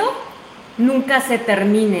sintiendo nunca se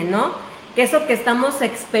termine, ¿no? Que eso que estamos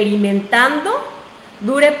experimentando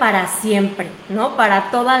dure para siempre, ¿no?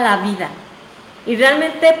 Para toda la vida. Y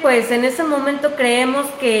realmente pues en ese momento creemos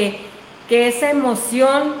que esa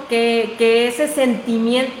emoción, que ese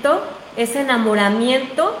sentimiento, ese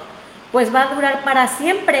enamoramiento, pues va a durar para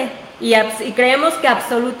siempre. Y creemos que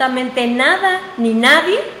absolutamente nada ni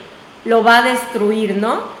nadie lo va a destruir,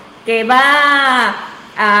 ¿no? Que va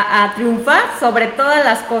a triunfar sobre todas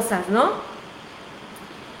las cosas, ¿no?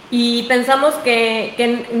 Y pensamos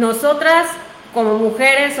que nosotras como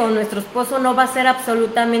mujeres o nuestro esposo no va a hacer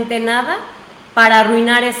absolutamente nada para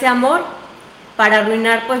arruinar ese amor, para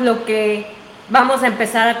arruinar pues lo que vamos a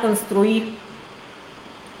empezar a construir.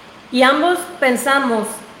 Y ambos pensamos,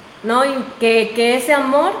 ¿no? Que ese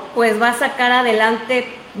amor pues va a sacar adelante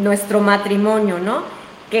nuestro matrimonio, ¿no?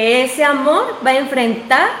 Que ese amor va a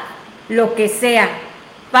enfrentar lo que sea,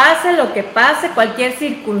 pase lo que pase, cualquier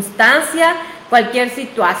circunstancia, cualquier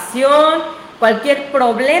situación, cualquier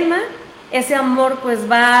problema, ese amor pues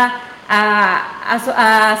va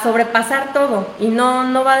a sobrepasar todo y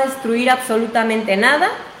no va a destruir absolutamente nada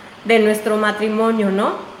de nuestro matrimonio,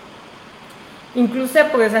 ¿no? Incluso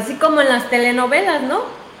pues así como en las telenovelas, ¿no?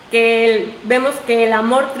 Que vemos que el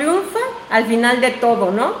amor triunfa al final de todo,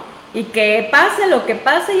 ¿no? Y que pase lo que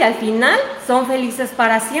pase y al final son felices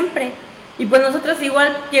para siempre. Y pues nosotros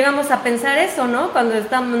igual llegamos a pensar eso, ¿no? Cuando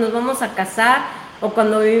nos vamos a casar o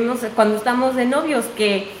cuando estamos de novios,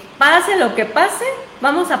 que pase lo que pase,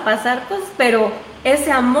 vamos a pasar cosas, pero ese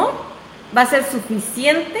amor va a ser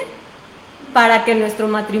suficiente para que nuestro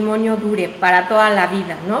matrimonio dure para toda la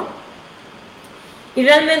vida, ¿no? Y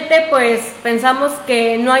realmente pues pensamos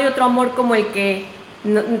que no hay otro amor como el que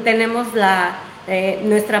tenemos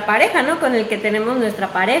nuestra pareja, ¿no? Con el que tenemos nuestra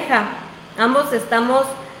pareja. Ambos estamos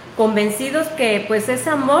convencidos que pues ese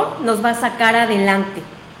amor nos va a sacar adelante,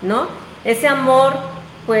 ¿no? Ese amor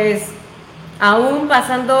pues aún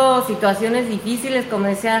pasando situaciones difíciles, como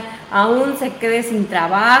decía, aún se quede sin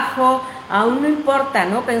trabajo, aún no importa,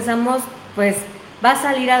 ¿no? Pensamos pues va a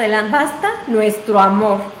salir adelante, basta nuestro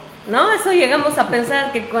amor, ¿no? Eso llegamos a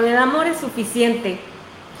pensar, que con el amor es suficiente.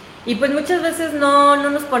 Y pues muchas veces no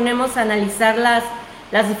nos ponemos a analizar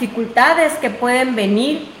las dificultades que pueden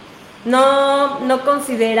venir, no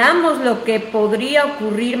consideramos lo que podría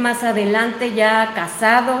ocurrir más adelante ya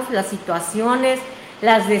casados, las situaciones,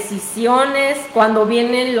 las decisiones, cuando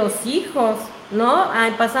vienen los hijos, ¿no?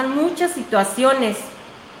 Pasan muchas situaciones,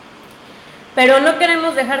 pero no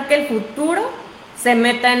queremos dejar que el futuro se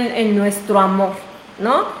meta en nuestro amor,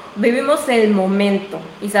 ¿no? Vivimos el momento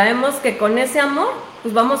y sabemos que con ese amor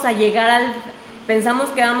pues vamos a llegar pensamos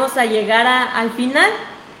que vamos a llegar al final.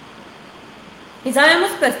 Y sabemos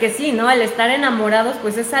pues que sí, ¿no? El estar enamorados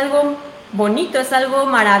pues es algo bonito, es algo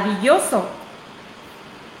maravilloso.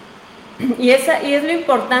 Y es lo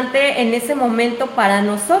importante en ese momento para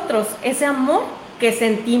nosotros, ese amor que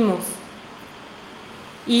sentimos.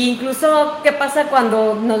 Y incluso, ¿qué pasa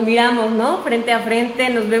cuando nos miramos, ¿no? Frente a frente,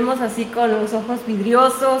 nos vemos así con los ojos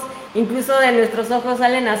vidriosos, incluso de nuestros ojos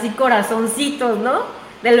salen así corazoncitos, ¿no?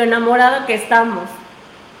 De lo enamorado que estamos.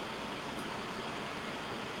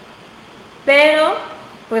 Pero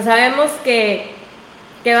pues sabemos que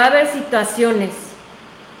va a haber situaciones.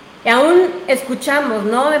 Y aún escuchamos,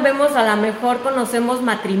 ¿no? Vemos, a lo mejor conocemos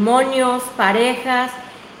matrimonios, parejas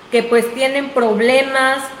que pues tienen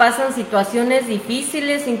problemas, pasan situaciones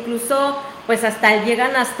difíciles, incluso pues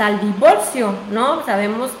llegan hasta el divorcio, ¿no?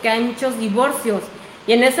 Sabemos que hay muchos divorcios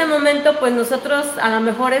y en ese momento pues nosotros a lo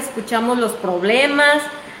mejor escuchamos los problemas,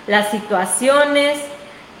 las situaciones,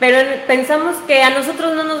 pero pensamos que a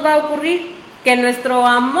nosotros no nos va a ocurrir, que nuestro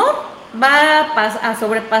amor va a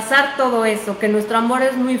sobrepasar todo eso, que nuestro amor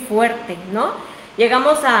es muy fuerte, ¿no?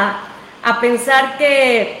 Llegamos a pensar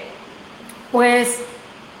que pues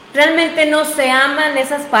realmente no se aman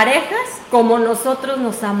esas parejas como nosotros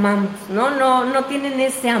nos amamos, ¿no? No tienen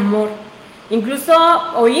ese amor. Incluso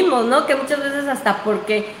oímos, ¿no? Que muchas veces hasta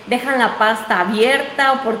porque dejan la pasta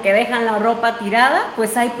abierta o porque dejan la ropa tirada,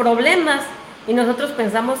 pues hay problemas. Y nosotros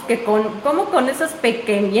pensamos que como con esas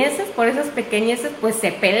pequeñeces, por esas pequeñeces, pues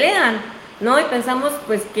se pelean, ¿no? Y pensamos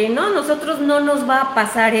pues que no, nosotros no nos va a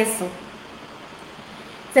pasar eso.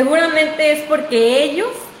 Seguramente es porque ellos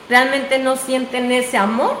realmente no sienten ese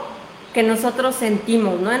amor que nosotros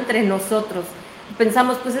sentimos, ¿no? Entre nosotros.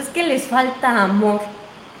 Pensamos, pues es que les falta amor.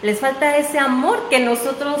 Les falta ese amor que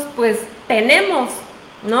nosotros pues tenemos,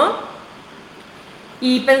 ¿no?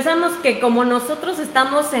 Y pensamos que como nosotros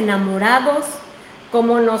estamos enamorados,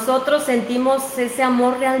 como nosotros sentimos ese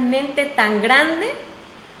amor realmente tan grande,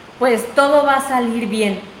 pues todo va a salir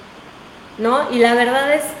bien, ¿no? Y la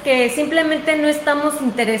verdad es que simplemente no estamos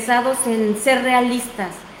interesados en ser realistas.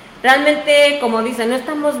 Realmente, como dicen, no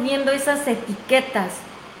estamos viendo esas etiquetas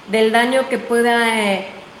del daño que pueda,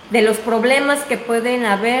 de los problemas que pueden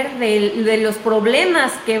haber, de los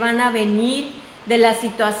problemas que van a venir, de las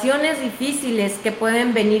situaciones difíciles que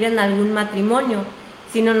pueden venir en algún matrimonio,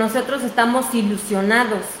 sino nosotros estamos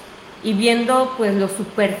ilusionados y viendo pues lo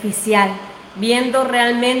superficial, viendo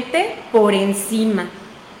realmente por encima.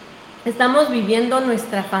 Estamos viviendo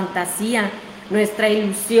nuestra fantasía, nuestra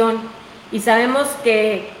ilusión. Y sabemos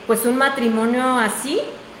que pues un matrimonio así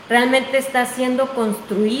realmente está siendo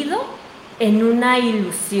construido en una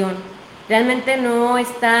ilusión. Realmente no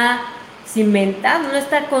está cimentado, no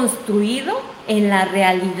está construido en la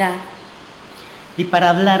realidad. Y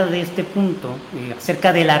para hablar de este punto,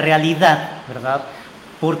 acerca de la realidad, ¿verdad?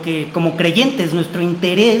 Porque como creyentes nuestro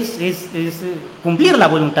interés es cumplir la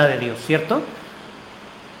voluntad de Dios, ¿cierto?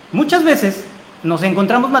 Muchas veces nos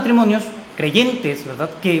encontramos matrimonios creyentes,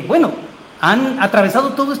 ¿verdad? Que, bueno, han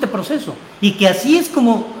atravesado todo este proceso y que así es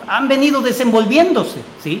como han venido desenvolviéndose,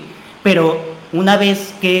 ¿sí? Pero una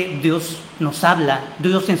vez que Dios nos habla,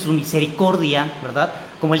 Dios en su misericordia, ¿verdad?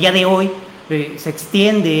 Como el día de hoy se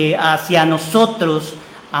extiende hacia nosotros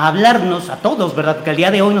a hablarnos a todos, ¿verdad? Que el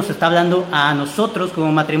día de hoy nos está hablando a nosotros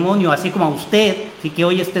como matrimonio, así como a usted, ¿sí? Que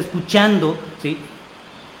hoy está escuchando, ¿sí?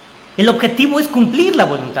 El objetivo es cumplir la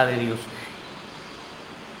voluntad de Dios.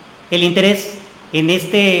 El interés en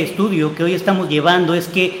este estudio que hoy estamos llevando es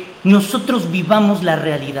que nosotros vivamos la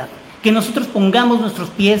realidad, que nosotros pongamos nuestros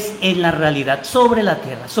pies en la realidad, sobre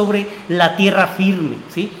la tierra firme,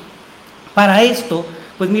 ¿sí? Para esto,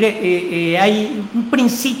 pues mire, hay un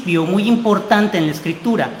principio muy importante en la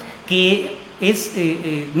Escritura que es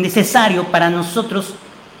necesario para nosotros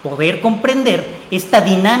poder comprender esta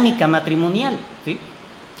dinámica matrimonial, ¿sí?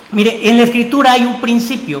 Mire, en la Escritura hay un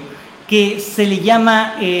principio que se le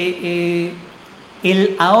llama el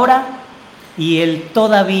ahora y el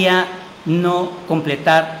todavía no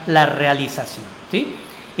completar la realización, ¿sí?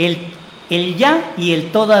 El ya y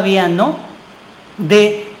el todavía no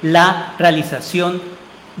de la realización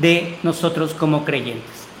de nosotros como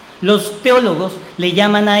creyentes. Los teólogos le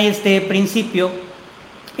llaman a este principio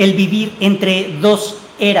el vivir entre dos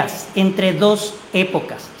eras, entre dos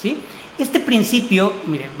épocas, ¿sí? Este principio,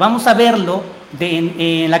 mire, vamos a verlo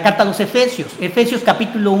en la carta a los Efesios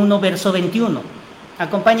capítulo 1, verso 21.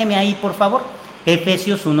 Acompáñame ahí, por favor.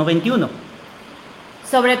 Efesios 1:21.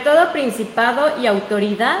 Sobre todo principado y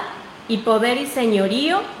autoridad y poder y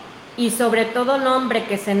señorío y sobre todo nombre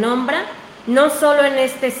que se nombra, no solo en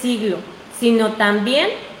este siglo, sino también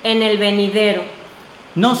en el venidero.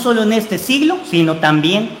 No solo en este siglo, sino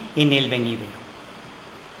también en el venidero.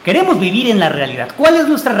 Queremos vivir en la realidad. ¿Cuál es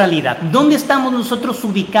nuestra realidad? ¿Dónde estamos nosotros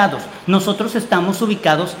ubicados? Nosotros estamos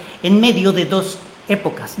ubicados en medio de dos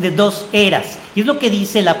épocas, de dos eras. Y es lo que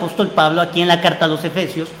dice el apóstol Pablo aquí en la carta a los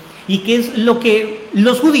Efesios, y que es lo que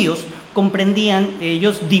los judíos comprendían.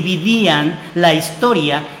 Ellos dividían la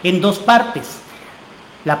historia en dos partes.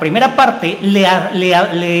 La primera parte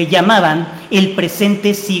le llamaban el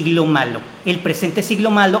presente siglo malo, el presente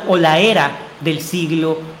siglo malo o la era del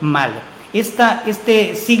siglo malo.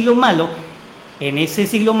 Este siglo malo, en ese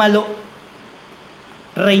siglo malo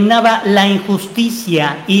reinaba la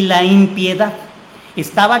injusticia y la impiedad.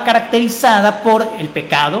 Estaba caracterizada por el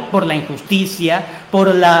pecado, por la injusticia,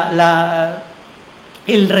 por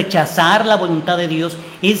el rechazar la voluntad de Dios.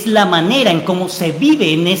 Es la manera en cómo se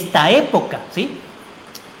vive en esta época, ¿sí?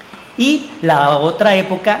 Y la otra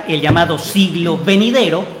época, el llamado siglo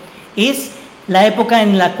venidero, es la época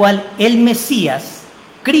en la cual el Mesías,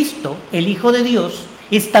 Cristo, el Hijo de Dios,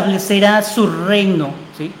 establecerá su reino,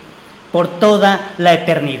 ¿sí?, por toda la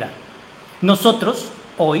eternidad. Nosotros,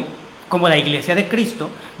 hoy, como la Iglesia de Cristo,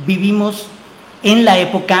 vivimos en la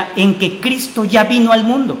época en que Cristo ya vino al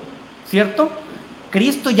mundo, ¿cierto?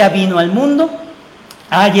 Cristo ya vino al mundo,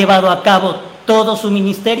 ha llevado a cabo todo su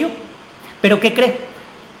ministerio, pero ¿qué cree?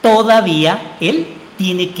 Todavía Él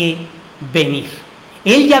tiene que venir.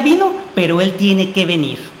 Él ya vino, pero Él tiene que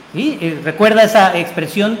venir, ¿sí? Recuerda esa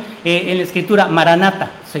expresión en la Escritura, Maranata,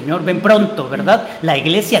 Señor, ven pronto, ¿verdad? La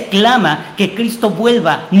Iglesia clama que Cristo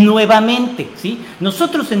vuelva nuevamente, ¿sí?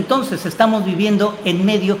 Nosotros entonces estamos viviendo en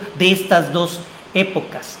medio de estas dos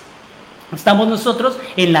épocas. Estamos nosotros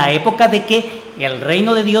en la época de que el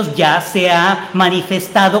reino de Dios ya se ha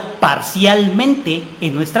manifestado parcialmente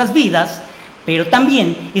en nuestras vidas, pero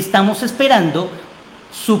también estamos esperando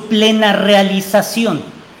su plena realización.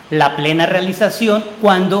 La plena realización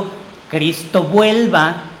cuando Cristo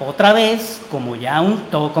vuelva otra vez como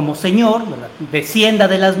Señor, ¿verdad?, descienda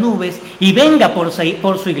de las nubes y venga por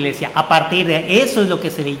su iglesia. A partir de eso es lo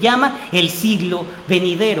que se le llama el siglo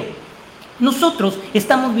venidero. Nosotros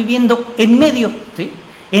estamos viviendo en medio, ¿sí?,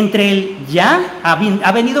 entre el ya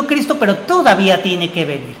ha venido Cristo, pero todavía tiene que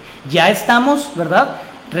venir. Ya estamos, ¿verdad?,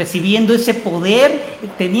 recibiendo ese poder,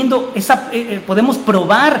 podemos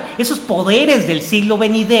probar esos poderes del siglo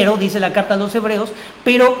venidero, dice la carta a los Hebreos,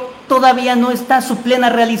 pero todavía no está su plena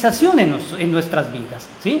realización en nuestras vidas,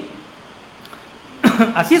 ¿sí?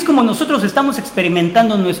 Así es como nosotros estamos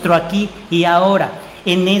experimentando nuestro aquí y ahora,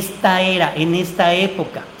 en esta era, en esta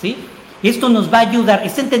época, ¿sí? Esto nos va a ayudar,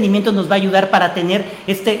 este entendimiento nos va a ayudar para tener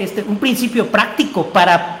un principio práctico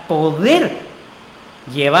para poder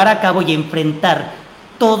llevar a cabo y enfrentar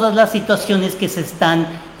todas las situaciones que se están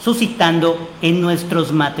suscitando en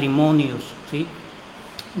nuestros matrimonios, ¿sí?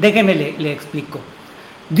 Déjenme le explico.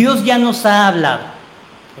 Dios ya nos ha hablado.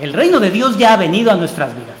 El reino de Dios ya ha venido a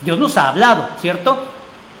nuestras vidas. Dios nos ha hablado, ¿cierto?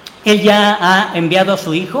 Él ya ha enviado a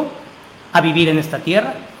su Hijo a vivir en esta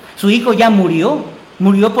tierra. Su Hijo ya murió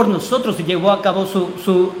por nosotros y llevó a cabo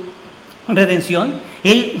su redención.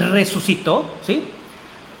 Él resucitó, ¿sí?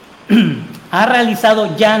 Ha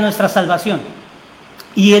realizado ya nuestra salvación.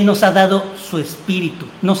 Y Él nos ha dado su Espíritu,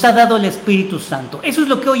 nos ha dado el Espíritu Santo. Eso es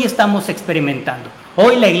lo que hoy estamos experimentando.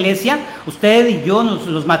 Hoy la iglesia, usted y yo,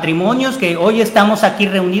 los matrimonios que hoy estamos aquí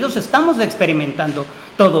reunidos, estamos experimentando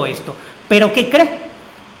todo esto. Pero ¿qué cree?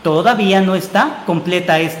 Todavía no está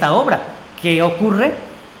completa esta obra. ¿Qué ocurre?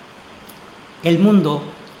 El mundo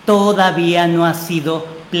todavía no ha sido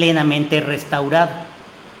plenamente restaurado.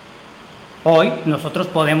 Hoy nosotros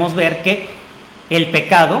podemos ver que el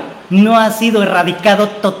pecado no ha sido erradicado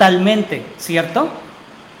totalmente, ¿cierto?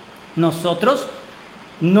 Nosotros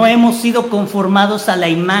no hemos sido conformados a la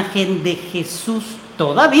imagen de Jesús.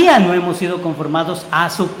 Todavía no hemos sido conformados a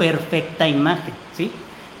su perfecta imagen, ¿sí?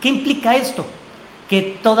 ¿Qué implica esto?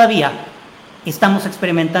 Que todavía estamos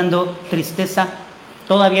experimentando tristeza,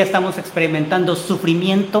 todavía estamos experimentando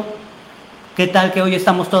sufrimiento. ¿Qué tal que hoy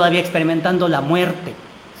estamos todavía experimentando la muerte,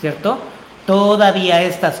 ¿cierto? Todavía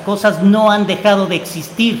estas cosas no han dejado de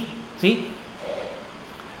existir, ¿sí?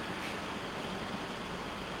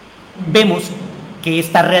 Vemos que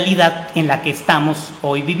esta realidad en la que estamos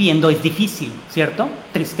hoy viviendo es difícil, ¿cierto?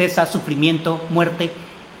 Tristeza, sufrimiento, muerte.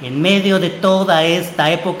 En medio de toda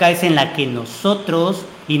esta época es en la que nosotros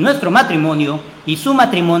y nuestro matrimonio y su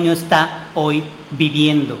matrimonio está hoy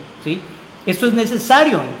viviendo, ¿sí? Esto es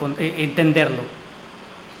necesario entenderlo.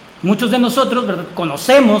 Muchos de nosotros, ¿verdad?,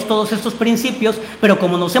 conocemos todos estos principios, pero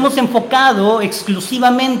como nos hemos enfocado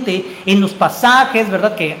exclusivamente en los pasajes,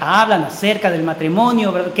 ¿verdad?, que hablan acerca del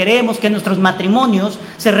matrimonio, ¿verdad?, queremos que nuestros matrimonios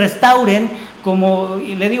se restauren, como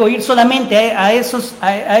le digo, ir solamente a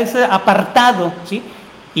ese apartado, ¿sí?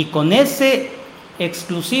 Y con ese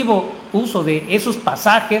exclusivo uso de esos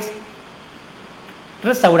pasajes,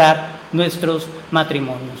 restaurar nuestros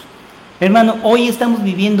matrimonios. Hermano, hoy estamos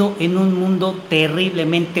viviendo en un mundo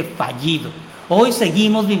terriblemente fallido. Hoy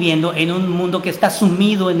seguimos viviendo en un mundo que está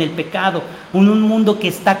sumido en el pecado, en un mundo que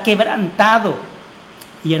está quebrantado.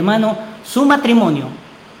 Y hermano, su matrimonio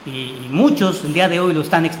y muchos el día de hoy lo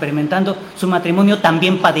están experimentando, su matrimonio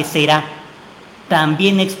también padecerá,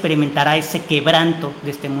 también experimentará ese quebranto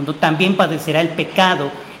de este mundo, también padecerá el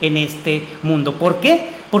pecado en este mundo. ¿Por qué?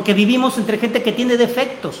 Porque vivimos entre gente que tiene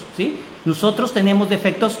defectos, ¿sí? Nosotros tenemos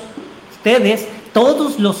defectos, ustedes,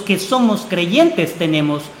 todos los que somos creyentes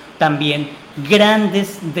tenemos también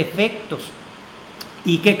grandes defectos.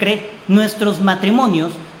 ¿Y qué cree? Nuestros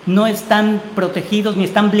matrimonios no están protegidos ni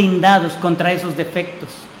están blindados contra esos defectos.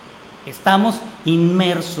 Estamos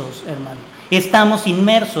inmersos, hermano. Estamos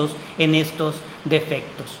inmersos en estos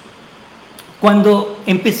defectos. Cuando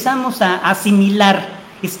empezamos a asimilar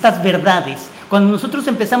estas verdades, cuando nosotros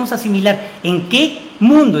empezamos a asimilar en qué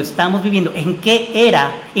mundo estamos viviendo, en qué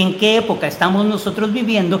era, en qué época estamos nosotros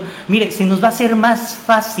viviendo, mire, se nos va a hacer más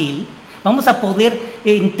fácil. Vamos a poder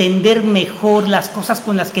entender mejor las cosas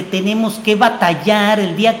con las que tenemos que batallar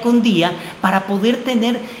el día con día para poder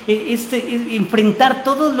tener, enfrentar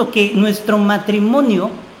todo lo que nuestro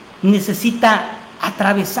matrimonio necesita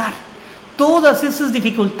atravesar. Todas esas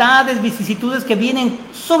dificultades, vicisitudes que vienen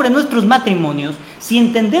sobre nuestros matrimonios, si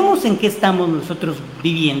entendemos en qué estamos nosotros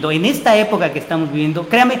viviendo, en esta época que estamos viviendo,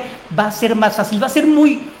 créame, va a ser más fácil, va a ser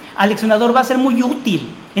muy aleccionador, va a ser muy útil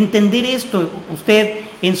entender esto usted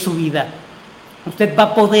en su vida. Usted va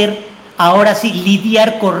a poder ahora sí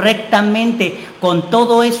lidiar correctamente con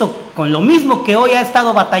todo eso, con lo mismo que hoy ha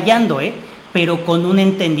estado batallando, pero con un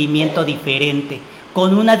entendimiento diferente,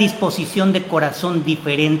 con una disposición de corazón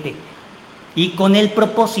diferente y con el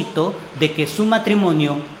propósito de que su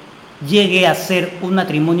matrimonio llegue a ser un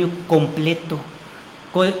matrimonio completo,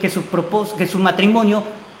 que su matrimonio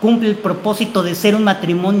cumple el propósito de ser un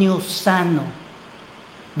matrimonio sano.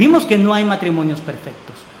 Vimos que no hay matrimonios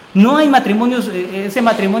perfectos, no hay matrimonios, ese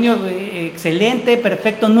matrimonio excelente,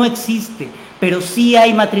 perfecto, no existe, pero sí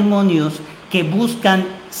hay matrimonios que buscan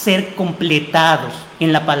ser completados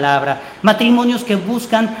en la palabra, matrimonios que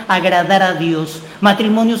buscan agradar a Dios,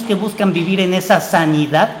 matrimonios que buscan vivir en esa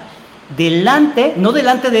sanidad, no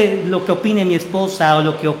delante de lo que opine mi esposa o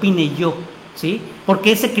lo que opine yo, ¿sí?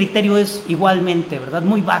 Porque ese criterio es igualmente, ¿verdad?,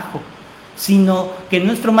 muy bajo, sino que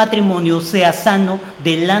nuestro matrimonio sea sano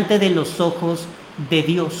delante de los ojos de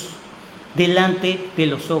Dios, delante de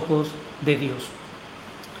los ojos de Dios.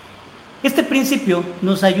 Este principio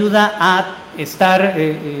nos ayuda a estar,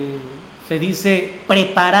 se dice,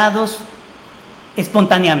 preparados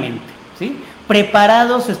espontáneamente, ¿sí?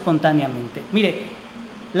 Preparados espontáneamente. Mire,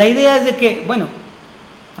 la idea es de que, bueno,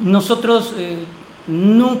 nosotros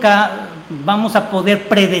nunca vamos a poder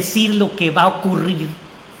predecir lo que va a ocurrir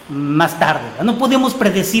más tarde, no podemos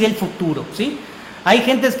predecir el futuro, ¿sí? Hay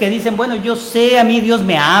gentes que dicen, bueno, yo sé, a mí Dios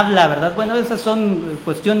me habla, ¿verdad? Bueno, esas son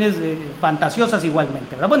cuestiones fantasiosas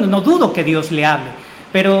igualmente, ¿verdad? Bueno, no dudo que Dios le hable,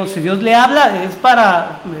 pero si Dios le habla es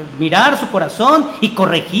para mirar su corazón y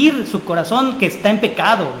corregir su corazón que está en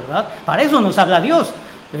pecado, ¿verdad? Para eso nos habla Dios.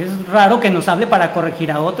 Es raro que nos hable para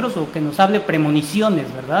corregir a otros o que nos hable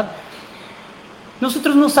premoniciones, ¿verdad?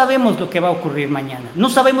 Nosotros no sabemos lo que va a ocurrir mañana,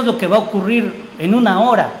 no sabemos lo que va a ocurrir en una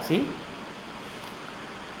hora, ¿sí?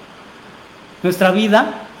 Nuestra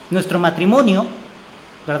vida, nuestro matrimonio,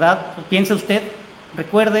 ¿verdad? Piensa usted,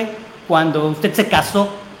 recuerde cuando usted se casó,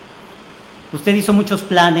 usted hizo muchos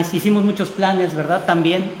planes, hicimos muchos planes, ¿verdad?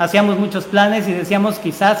 También hacíamos muchos planes y decíamos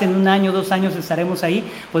quizás en 1 año, 2 años estaremos ahí.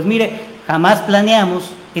 Pues mire, jamás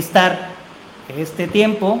planeamos estar este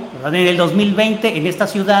tiempo, ¿verdad?, en el 2020 en esta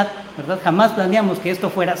ciudad, ¿verdad? Jamás planeamos que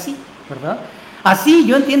esto fuera así, ¿verdad? Así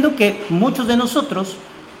yo entiendo que muchos de nosotros,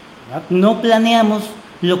 ¿verdad?, no planeamos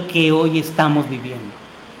lo que hoy estamos viviendo.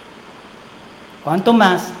 Cuanto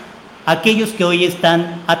más aquellos que hoy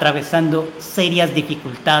están atravesando serias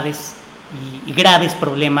dificultades y graves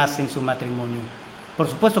problemas en su matrimonio. Por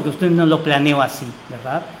supuesto que usted no lo planeó así,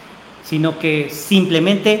 ¿verdad? Sino que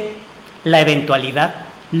simplemente la eventualidad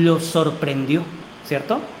lo sorprendió,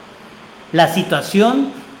 ¿cierto? La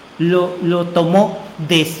situación lo tomó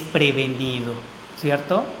desprevenido,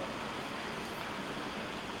 ¿cierto?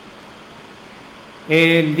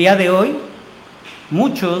 El día de hoy,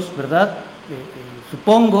 muchos, ¿verdad?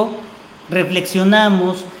 Supongo,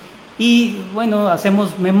 reflexionamos y, bueno,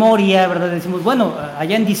 hacemos memoria, ¿verdad? Decimos, bueno,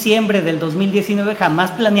 allá en diciembre del 2019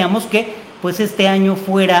 jamás planeamos que, pues, este año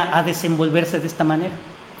fuera a desenvolverse de esta manera.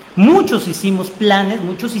 Muchos hicimos planes,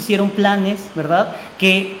 muchos hicieron planes, ¿verdad?,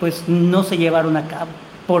 que, pues, no se llevaron a cabo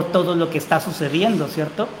por todo lo que está sucediendo,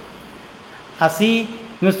 ¿cierto? Así,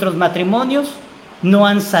 nuestros matrimonios no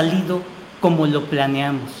han salido como lo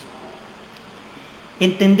planeamos.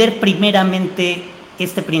 Entender primeramente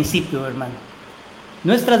este principio, hermano.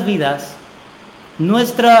 Nuestras vidas,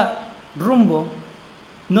 nuestro rumbo,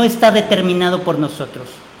 no está determinado por nosotros,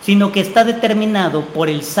 sino que está determinado por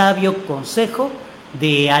el sabio consejo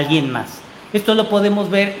de alguien más. Esto lo podemos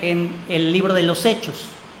ver en el libro de los Hechos.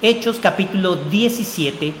 Hechos capítulo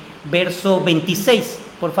 17, verso 26.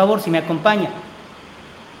 Por favor, si me acompaña.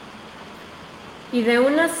 Y de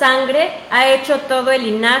una sangre ha hecho todo el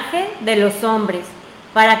linaje de los hombres,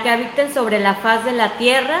 para que habiten sobre la faz de la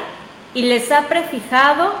tierra, y les ha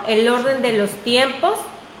prefijado el orden de los tiempos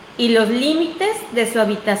y los límites de su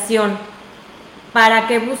habitación, para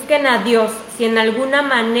que busquen a Dios, si en alguna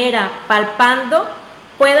manera palpando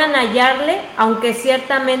puedan hallarle, aunque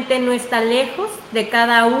ciertamente no está lejos de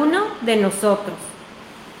cada uno de nosotros.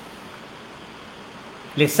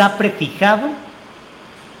 Les ha prefijado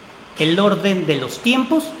el orden de los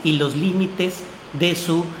tiempos y los límites de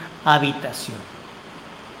su habitación.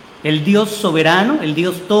 El Dios soberano, el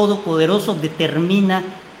Dios todopoderoso determina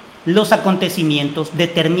los acontecimientos,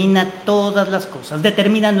 determina todas las cosas,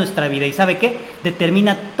 determina nuestra vida. ¿Y sabe qué?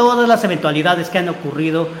 Determina todas las eventualidades que han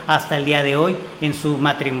ocurrido hasta el día de hoy en su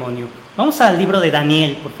matrimonio. Vamos al libro de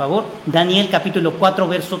Daniel, por favor. Daniel capítulo 4,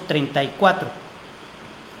 verso 34.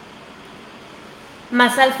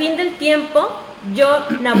 Mas al fin del tiempo, yo,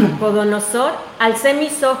 Nabucodonosor, alcé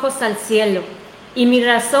mis ojos al cielo, y mi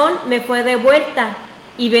razón me fue devuelta,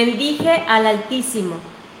 y bendije al Altísimo,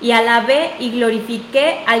 y alabé y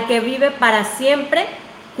glorifiqué al que vive para siempre,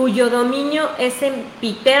 cuyo dominio es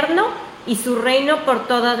sempiterno y su reino por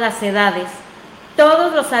todas las edades.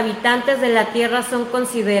 Todos los habitantes de la tierra son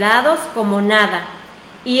considerados como nada,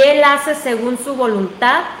 y él hace según su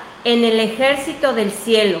voluntad en el ejército del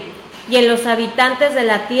cielo y en los habitantes de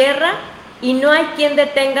la tierra, y no hay quien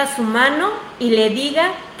detenga su mano y le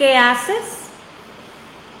diga: ¿qué haces?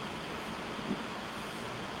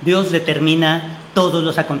 Dios determina todos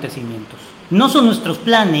los acontecimientos. No son nuestros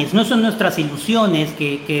planes, no son nuestras ilusiones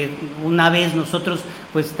que una vez nosotros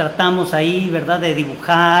pues tratamos ahí, ¿verdad?, de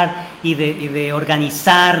dibujar y de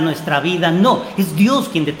organizar nuestra vida. No, es Dios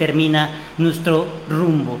quien determina nuestro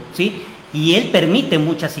rumbo, ¿sí? Y Él permite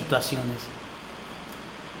muchas situaciones.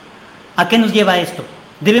 ¿A qué nos lleva esto?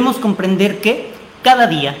 Debemos comprender que cada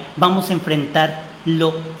día vamos a enfrentar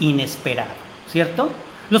lo inesperado, ¿cierto?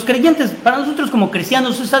 Los creyentes, para nosotros como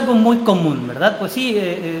cristianos es algo muy común, ¿verdad? Pues sí,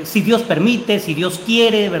 si Dios permite, si Dios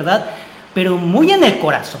quiere, ¿verdad? Pero muy en el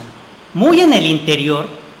corazón, muy en el interior,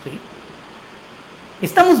 ¿sí?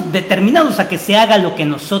 Estamos determinados a que se haga lo que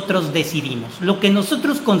nosotros decidimos, lo que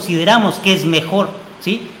nosotros consideramos que es mejor,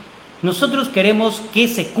 ¿sí? Nosotros queremos que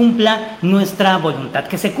se cumpla nuestra voluntad,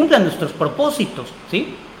 que se cumplan nuestros propósitos,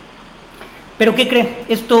 ¿sí? Pero ¿qué cree?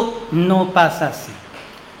 Esto no pasa así.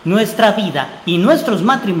 Nuestra vida y nuestros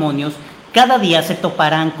matrimonios cada día se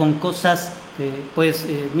toparán con cosas,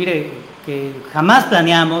 que jamás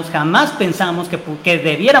planeamos, jamás pensamos que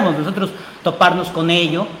debiéramos nosotros toparnos con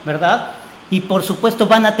ello, ¿verdad? Y por supuesto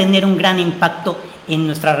van a tener un gran impacto en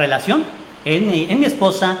nuestra relación, en mi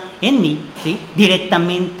esposa, en mí, ¿sí?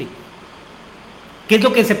 Directamente. ¿Qué es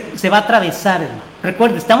lo que se va a atravesar?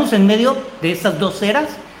 Recuerde, estamos en medio de esas dos eras,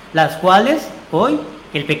 las cuales hoy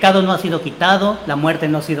el pecado no ha sido quitado, la muerte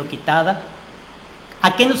no ha sido quitada.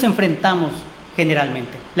 ¿A qué nos enfrentamos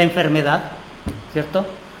generalmente? La enfermedad, ¿cierto?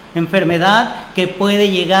 Enfermedad que puede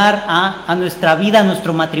llegar a nuestra vida, a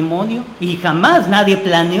nuestro matrimonio, y jamás nadie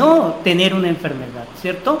planeó tener una enfermedad,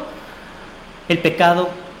 ¿cierto? El pecado,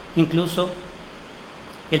 incluso,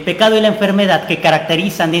 el pecado y la enfermedad que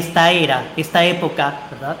caracterizan esta era, esta época,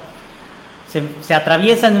 ¿verdad? Se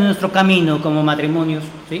atraviesan en nuestro camino como matrimonios,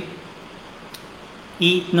 ¿sí?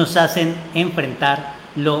 Y nos hacen enfrentar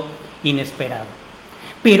lo inesperado.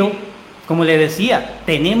 Pero, como le decía,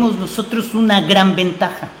 tenemos nosotros una gran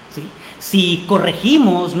ventaja, ¿sí? Si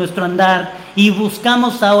corregimos nuestro andar y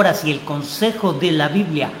buscamos ahora el consejo de la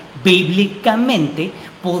Biblia bíblicamente,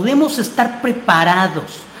 podemos estar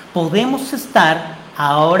preparados, podemos estar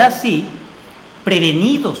ahora sí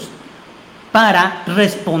prevenidos para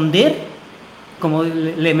responder, como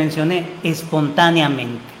le mencioné,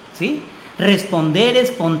 espontáneamente, ¿sí? Responder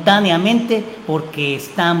espontáneamente porque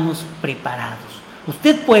estamos preparados.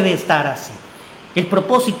 Usted puede estar así. El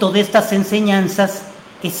propósito de estas enseñanzas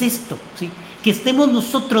es esto, ¿sí? Que estemos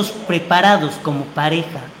nosotros preparados como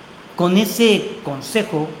pareja, con ese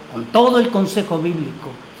consejo, con todo el consejo bíblico,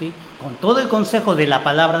 ¿sí? Con todo el consejo de la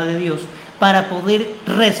palabra de Dios, para poder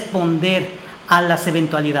responder a las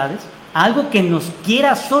eventualidades, a algo que nos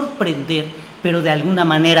quiera sorprender, pero de alguna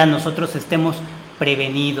manera nosotros estemos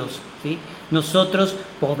prevenidos, ¿sí? Nosotros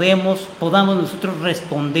podamos nosotros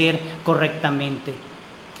responder correctamente.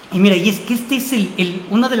 Y mira, y es que este es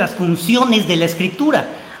una de las funciones de la Escritura,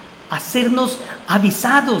 hacernos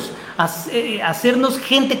avisados, hacernos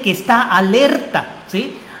gente que está alerta,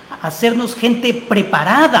 ¿sí? hacernos gente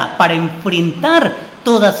preparada para enfrentar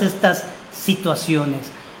todas estas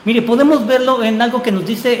situaciones. Mire, podemos verlo en algo que nos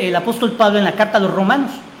dice el apóstol Pablo en la carta a los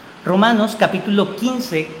Romanos. Romanos capítulo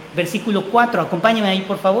 15, versículo 4. Acompáñenme ahí,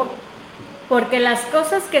 por favor. Porque las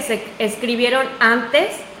cosas que se escribieron antes,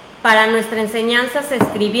 para nuestra enseñanza se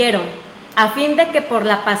escribieron, a fin de que por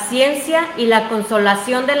la paciencia y la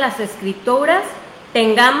consolación de las Escrituras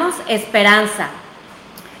tengamos esperanza.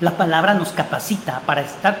 La palabra nos capacita para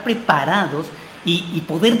estar preparados y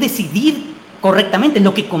poder decidir correctamente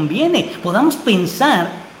lo que conviene. Podamos pensar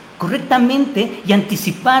correctamente y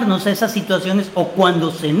anticiparnos a esas situaciones, o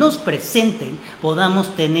cuando se nos presenten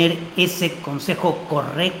podamos tener ese consejo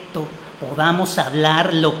correcto, podamos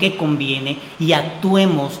hablar lo que conviene y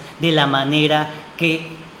actuemos de la manera que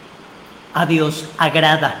a Dios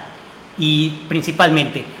agrada, y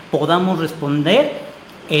principalmente podamos responder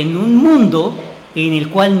en un mundo en el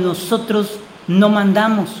cual nosotros no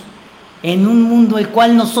mandamos, en un mundo el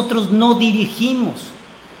cual nosotros no dirigimos,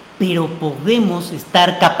 pero podemos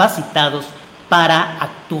estar capacitados para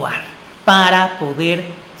actuar, para poder,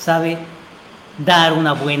 dar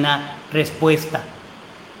una buena respuesta.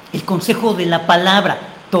 El consejo de la palabra,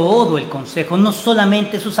 todo el consejo, no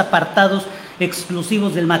solamente esos apartados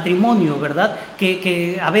exclusivos del matrimonio, ¿verdad?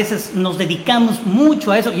 Que a veces nos dedicamos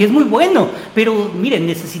mucho a eso, y es muy bueno, pero miren,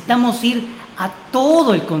 necesitamos ir a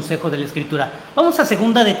todo el consejo de la Escritura. Vamos a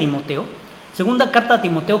segunda carta a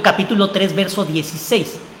Timoteo, capítulo 3, verso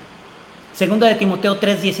 16. Segunda de Timoteo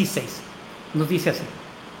 3, 16. Nos dice así: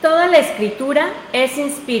 Toda la Escritura es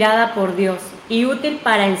inspirada por Dios y útil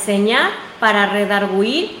para enseñar, para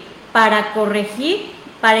redarguir, para corregir,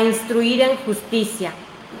 para instruir en justicia,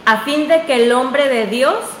 a fin de que el hombre de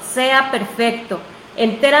Dios sea perfecto,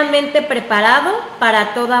 enteramente preparado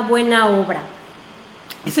para toda buena obra.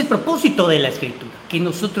 Es el propósito de la Escritura, que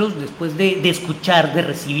nosotros, después de escuchar, de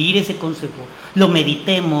recibir ese consejo, lo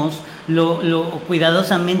meditemos, lo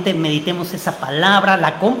cuidadosamente meditemos esa palabra,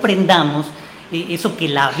 la comprendamos, eso que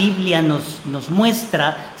la Biblia nos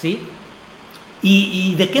muestra, ¿sí?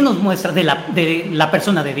 ¿Y de qué nos muestra? De la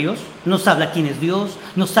persona de Dios. Nos habla quién es Dios,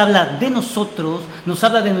 nos habla de nosotros, nos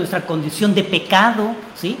habla de nuestra condición de pecado,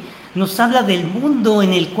 ¿sí? Nos habla del mundo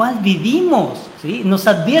en el cual vivimos, ¿sí? Nos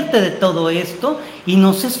advierte de todo esto y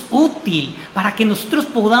nos es útil para que nosotros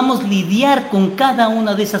podamos lidiar con cada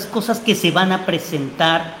una de esas cosas que se van a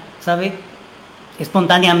presentar,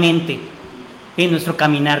 espontáneamente en nuestro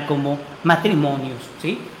caminar como matrimonios,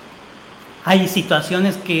 ¿sí? Hay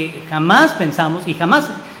situaciones que jamás pensamos y jamás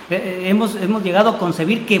hemos llegado a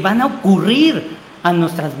concebir que van a ocurrir a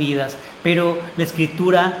nuestras vidas, pero la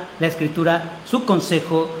Escritura, su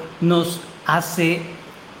consejo nos hace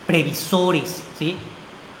previsores, ¿sí?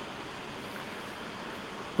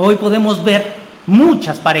 Hoy podemos ver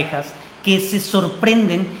muchas parejas que se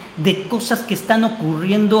sorprenden de cosas que están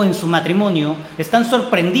ocurriendo en su matrimonio, están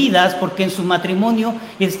sorprendidas porque en su matrimonio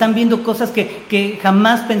están viendo cosas que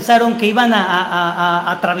jamás pensaron que iban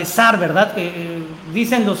a atravesar, ¿verdad?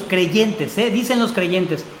 Dicen los creyentes,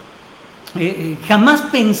 jamás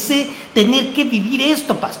pensé tener que vivir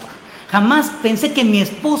esto, pastor. Jamás pensé que mi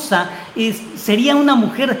esposa sería una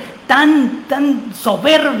mujer tan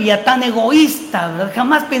soberbia, tan egoísta, ¿verdad?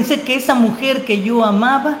 Jamás pensé que esa mujer que yo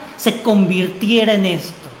amaba se convirtiera en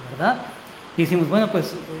esto, ¿verdad? Y decimos, bueno,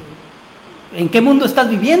 pues, ¿en qué mundo estás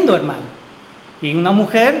viviendo, hermano? Y una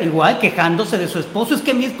mujer, igual, quejándose de su esposo: es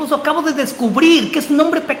que mi esposo acabo de descubrir que es un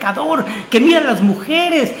hombre pecador, que mira a las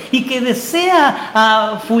mujeres y que desea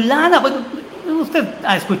a fulana. Bueno, usted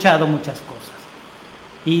ha escuchado muchas cosas.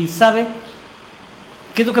 Y ¿sabe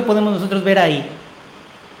qué es lo que podemos nosotros ver ahí?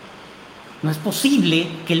 No es posible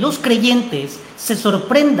que los creyentes se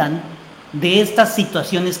sorprendan de estas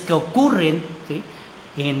situaciones que ocurren, ¿sí?,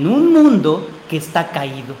 en un mundo que está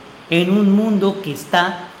caído, en un mundo que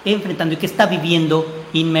está enfrentando y que está viviendo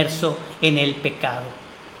inmerso en el pecado.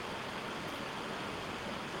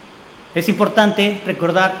 Es importante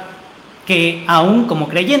recordar que aún como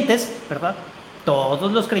creyentes, ¿verdad?,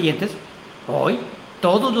 todos los creyentes hoy,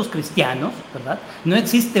 todos los cristianos, ¿verdad?, no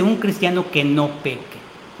existe un cristiano que no peque.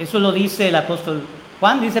 Eso lo dice el apóstol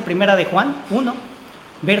Juan, dice primera de Juan 1,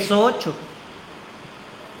 verso 8.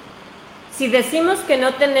 Si decimos que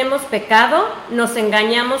no tenemos pecado, nos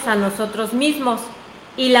engañamos a nosotros mismos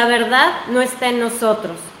y la verdad no está en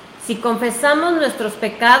nosotros. Si confesamos nuestros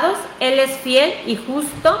pecados, Él es fiel y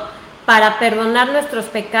justo para perdonar nuestros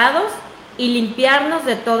pecados y limpiarnos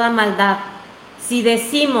de toda maldad. Si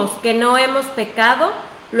decimos que no hemos pecado,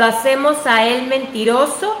 lo hacemos a Él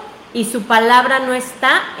mentiroso y su palabra no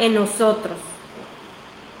está en nosotros.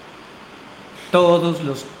 Todos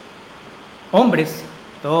los hombres,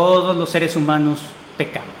 todos los seres humanos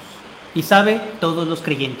pecamos. Y sabe, todos los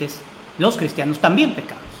creyentes, los cristianos también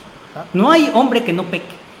pecamos, ¿verdad? No hay hombre que no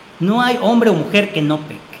peque, no hay hombre o mujer que no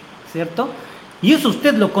peque, ¿cierto? Y eso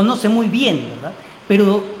usted lo conoce muy bien, ¿verdad?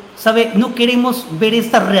 Pero, ¿sabe? No queremos ver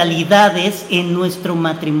estas realidades en nuestro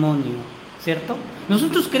matrimonio, ¿cierto?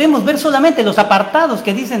 Nosotros queremos ver solamente los apartados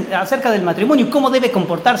que dicen acerca del matrimonio, cómo debe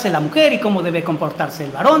comportarse la mujer y cómo debe comportarse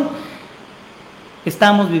el varón.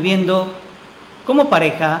 Estamos viviendo como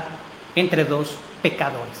pareja entre dos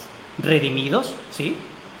pecadores, redimidos, ¿sí?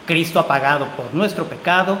 Cristo ha pagado por nuestro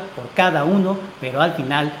pecado, por cada uno, pero al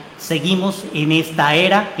final seguimos en esta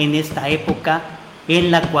era, en esta época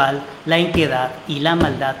en la cual la impiedad y la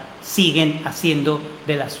maldad siguen haciendo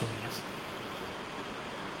de las suyas.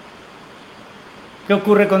 ¿Qué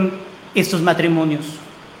ocurre con estos matrimonios?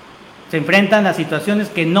 Se enfrentan a situaciones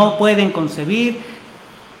que no pueden concebir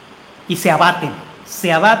y se abaten.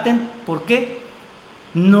 Se abaten, ¿por qué?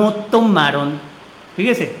 No tomaron,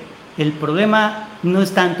 fíjese, el problema no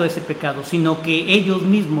es tanto ese pecado, sino que ellos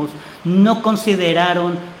mismos no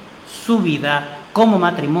consideraron su vida como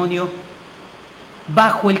matrimonio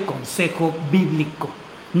bajo el consejo bíblico.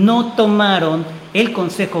 No tomaron el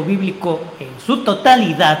consejo bíblico en su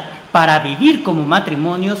totalidad para vivir como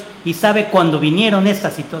matrimonios, y sabe, cuando vinieron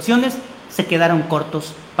estas situaciones se quedaron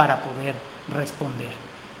cortos para poder responder.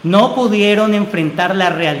 No pudieron enfrentar la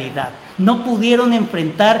realidad, no pudieron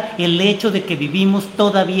enfrentar el hecho de que vivimos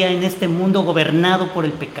todavía en este mundo gobernado por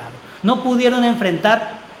el pecado. No pudieron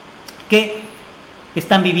enfrentar que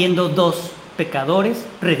están viviendo dos pecadores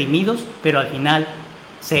redimidos, pero al final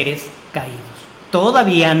seres caídos.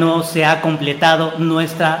 Todavía no se ha completado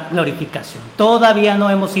nuestra glorificación. Todavía no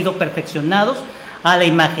hemos sido perfeccionados a la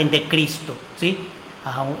imagen de Cristo, ¿sí?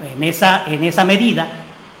 En esa medida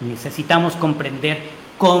necesitamos comprender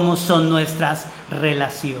cómo son nuestras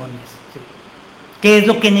relaciones, ¿sí? ¿Qué es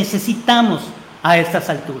lo que necesitamos a estas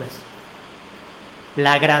alturas?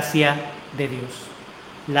 La gracia de Dios.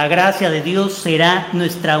 La gracia de Dios será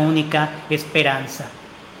nuestra única esperanza.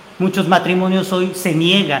 Muchos matrimonios hoy se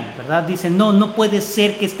niegan, ¿verdad? Dicen, no puede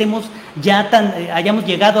ser que estemos ya hayamos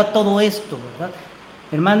llegado a todo esto, ¿verdad?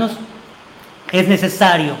 Hermanos, es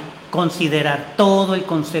necesario considerar todo el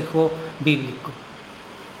consejo bíblico.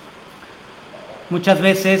 Muchas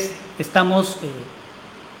veces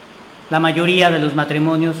la mayoría de los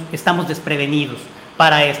matrimonios estamos desprevenidos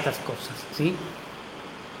para estas cosas, ¿sí?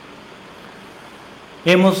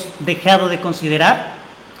 Hemos dejado de considerar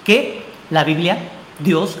que la Biblia,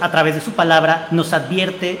 Dios, a través de su palabra, nos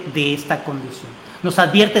advierte de esta condición. Nos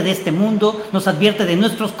advierte de este mundo, nos advierte de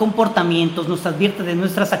nuestros comportamientos, nos advierte de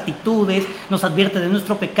nuestras actitudes, nos advierte de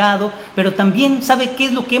nuestro pecado, pero también, ¿sabe qué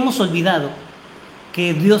es lo que hemos olvidado?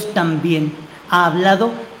 Que Dios también ha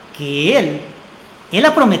hablado que Él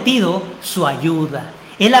ha prometido su ayuda,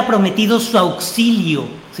 Él ha prometido su auxilio,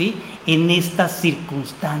 ¿sí? En estas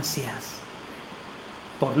circunstancias.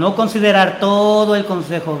 Por no considerar todo el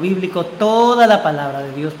consejo bíblico, toda la palabra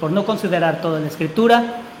de Dios, por no considerar toda la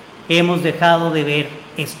Escritura, hemos dejado de ver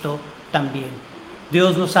esto también.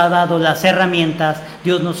 Dios nos ha dado las herramientas,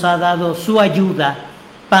 Dios nos ha dado su ayuda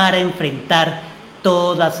para enfrentar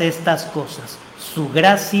todas estas cosas. Su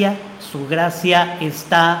gracia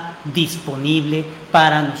está disponible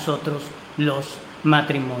para nosotros los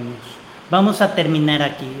matrimonios. Vamos a terminar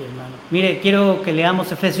aquí, hermano. Mire, quiero que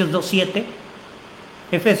leamos Efesios 2:7.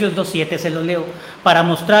 Efesios 2:7, se lo leo. Para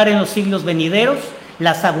mostrar en los siglos venideros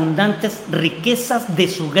las abundantes riquezas de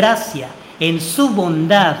su gracia en su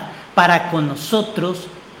bondad para con nosotros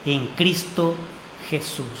en Cristo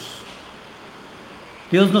Jesús.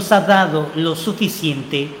 Dios nos ha dado lo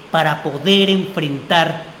suficiente para poder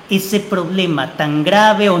enfrentar ese problema tan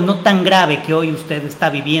grave o no tan grave que hoy usted está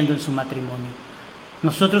viviendo en su matrimonio.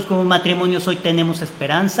 Nosotros como matrimonios hoy tenemos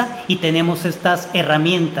esperanza y tenemos estas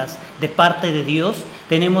herramientas de parte de Dios.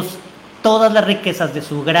 Tenemos todas las riquezas de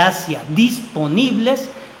su gracia disponibles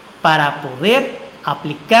para poder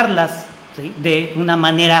aplicarlas, ¿sí?, de una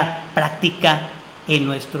manera práctica en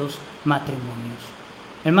nuestros matrimonios.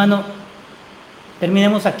 Hermano,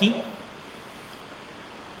 terminemos aquí.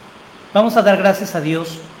 Vamos a dar gracias a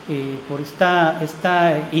Dios por este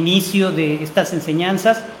inicio de estas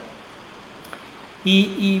enseñanzas.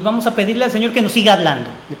 Y vamos a pedirle al Señor que nos siga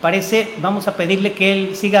hablando. ¿Le parece? Vamos a pedirle que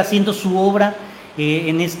Él siga haciendo su obra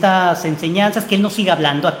en estas enseñanzas, que Él nos siga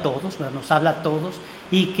hablando a todos, nos habla a todos,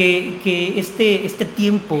 y que este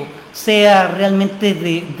tiempo sea realmente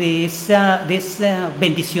de esa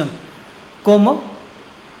bendición. ¿Cómo?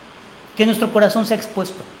 Que nuestro corazón sea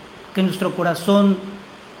expuesto, que nuestro corazón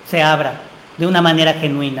se abra de una manera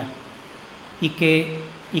genuina y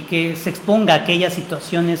que se exponga a aquellas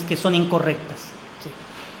situaciones que son incorrectas.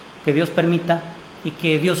 Que Dios permita y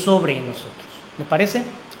que Dios obre en nosotros. ¿Le parece?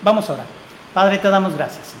 Vamos a orar. Padre, te damos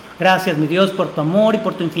gracias, Señor. Gracias, mi Dios, por tu amor y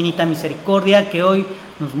por tu infinita misericordia que hoy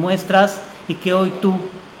nos muestras y que hoy tú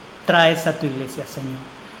traes a tu iglesia, Señor.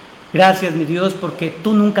 Gracias, mi Dios, porque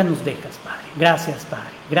tú nunca nos dejas, Padre. Gracias,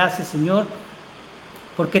 Padre. Gracias, Señor,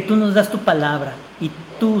 porque tú nos das tu palabra y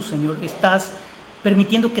tú, Señor, estás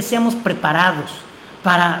permitiendo que seamos preparados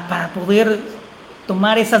para poder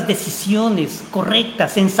tomar esas decisiones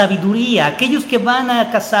correctas en sabiduría. Aquellos que van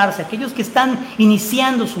a casarse, aquellos que están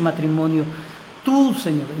iniciando su matrimonio, tú,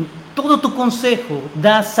 Señor, en todo tu consejo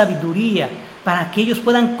das sabiduría para que ellos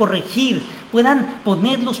puedan corregir, puedan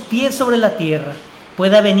poner los pies sobre la tierra,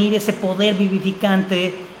 pueda venir ese poder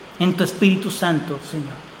vivificante en tu Espíritu Santo,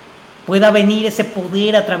 Señor. Pueda venir ese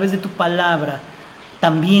poder a través de tu palabra,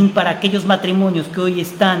 también para aquellos matrimonios que hoy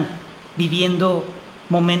están viviendo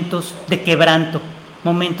momentos de quebranto,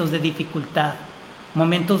 momentos de dificultad,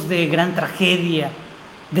 momentos de gran tragedia,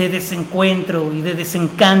 de desencuentro y de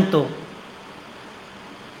desencanto,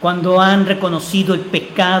 cuando han reconocido el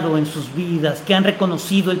pecado en sus vidas, que han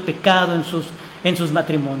reconocido el pecado en sus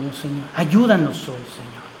matrimonios, Señor. Ayúdanos hoy,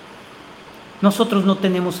 Señor. Nosotros no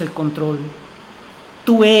tenemos el control.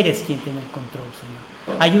 Tú eres quien tiene el control,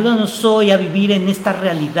 Señor. Ayúdanos hoy a vivir en esta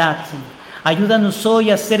realidad, Señor. Ayúdanos hoy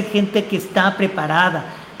a ser gente que está preparada,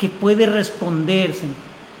 que puede responder, Señor.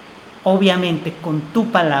 Obviamente con tu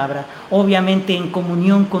palabra, obviamente en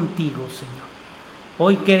comunión contigo, Señor.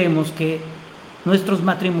 Hoy queremos que nuestros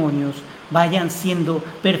matrimonios vayan siendo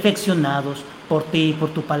perfeccionados por ti y por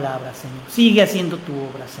tu palabra, Señor. Sigue haciendo tu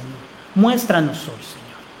obra, Señor. Muéstranos hoy, Señor.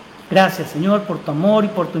 Gracias, Señor, por tu amor y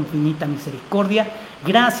por tu infinita misericordia.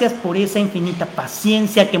 Gracias por esa infinita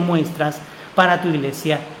paciencia que muestras para tu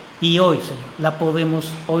iglesia. Y hoy, Señor,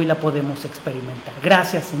 hoy la podemos experimentar.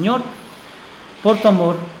 Gracias, Señor, por tu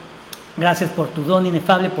amor. Gracias por tu don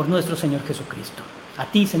inefable, por nuestro Señor Jesucristo. A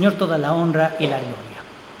ti, Señor, toda la honra y la gloria.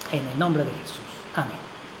 En el nombre de Jesús. Amén.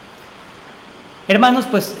 Hermanos,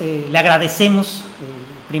 pues le agradecemos,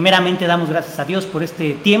 primeramente damos gracias a Dios por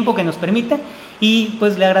este tiempo que nos permite y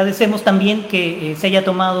pues le agradecemos también que se haya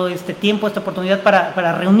tomado este tiempo, esta oportunidad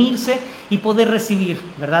para reunirse y poder recibir,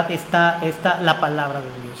 ¿verdad? La palabra de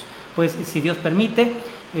Dios. Pues si Dios permite,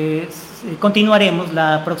 continuaremos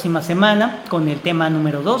la próxima semana con el tema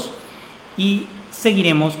número 2 y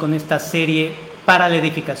seguiremos con esta serie para la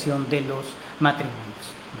edificación de los matrimonios,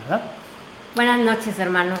 ¿verdad? Buenas noches,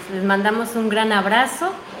 hermanos. Les mandamos un gran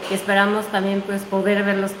abrazo y esperamos también pues poder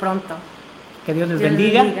verlos pronto. Que Dios les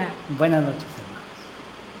bendiga. Buenas noches.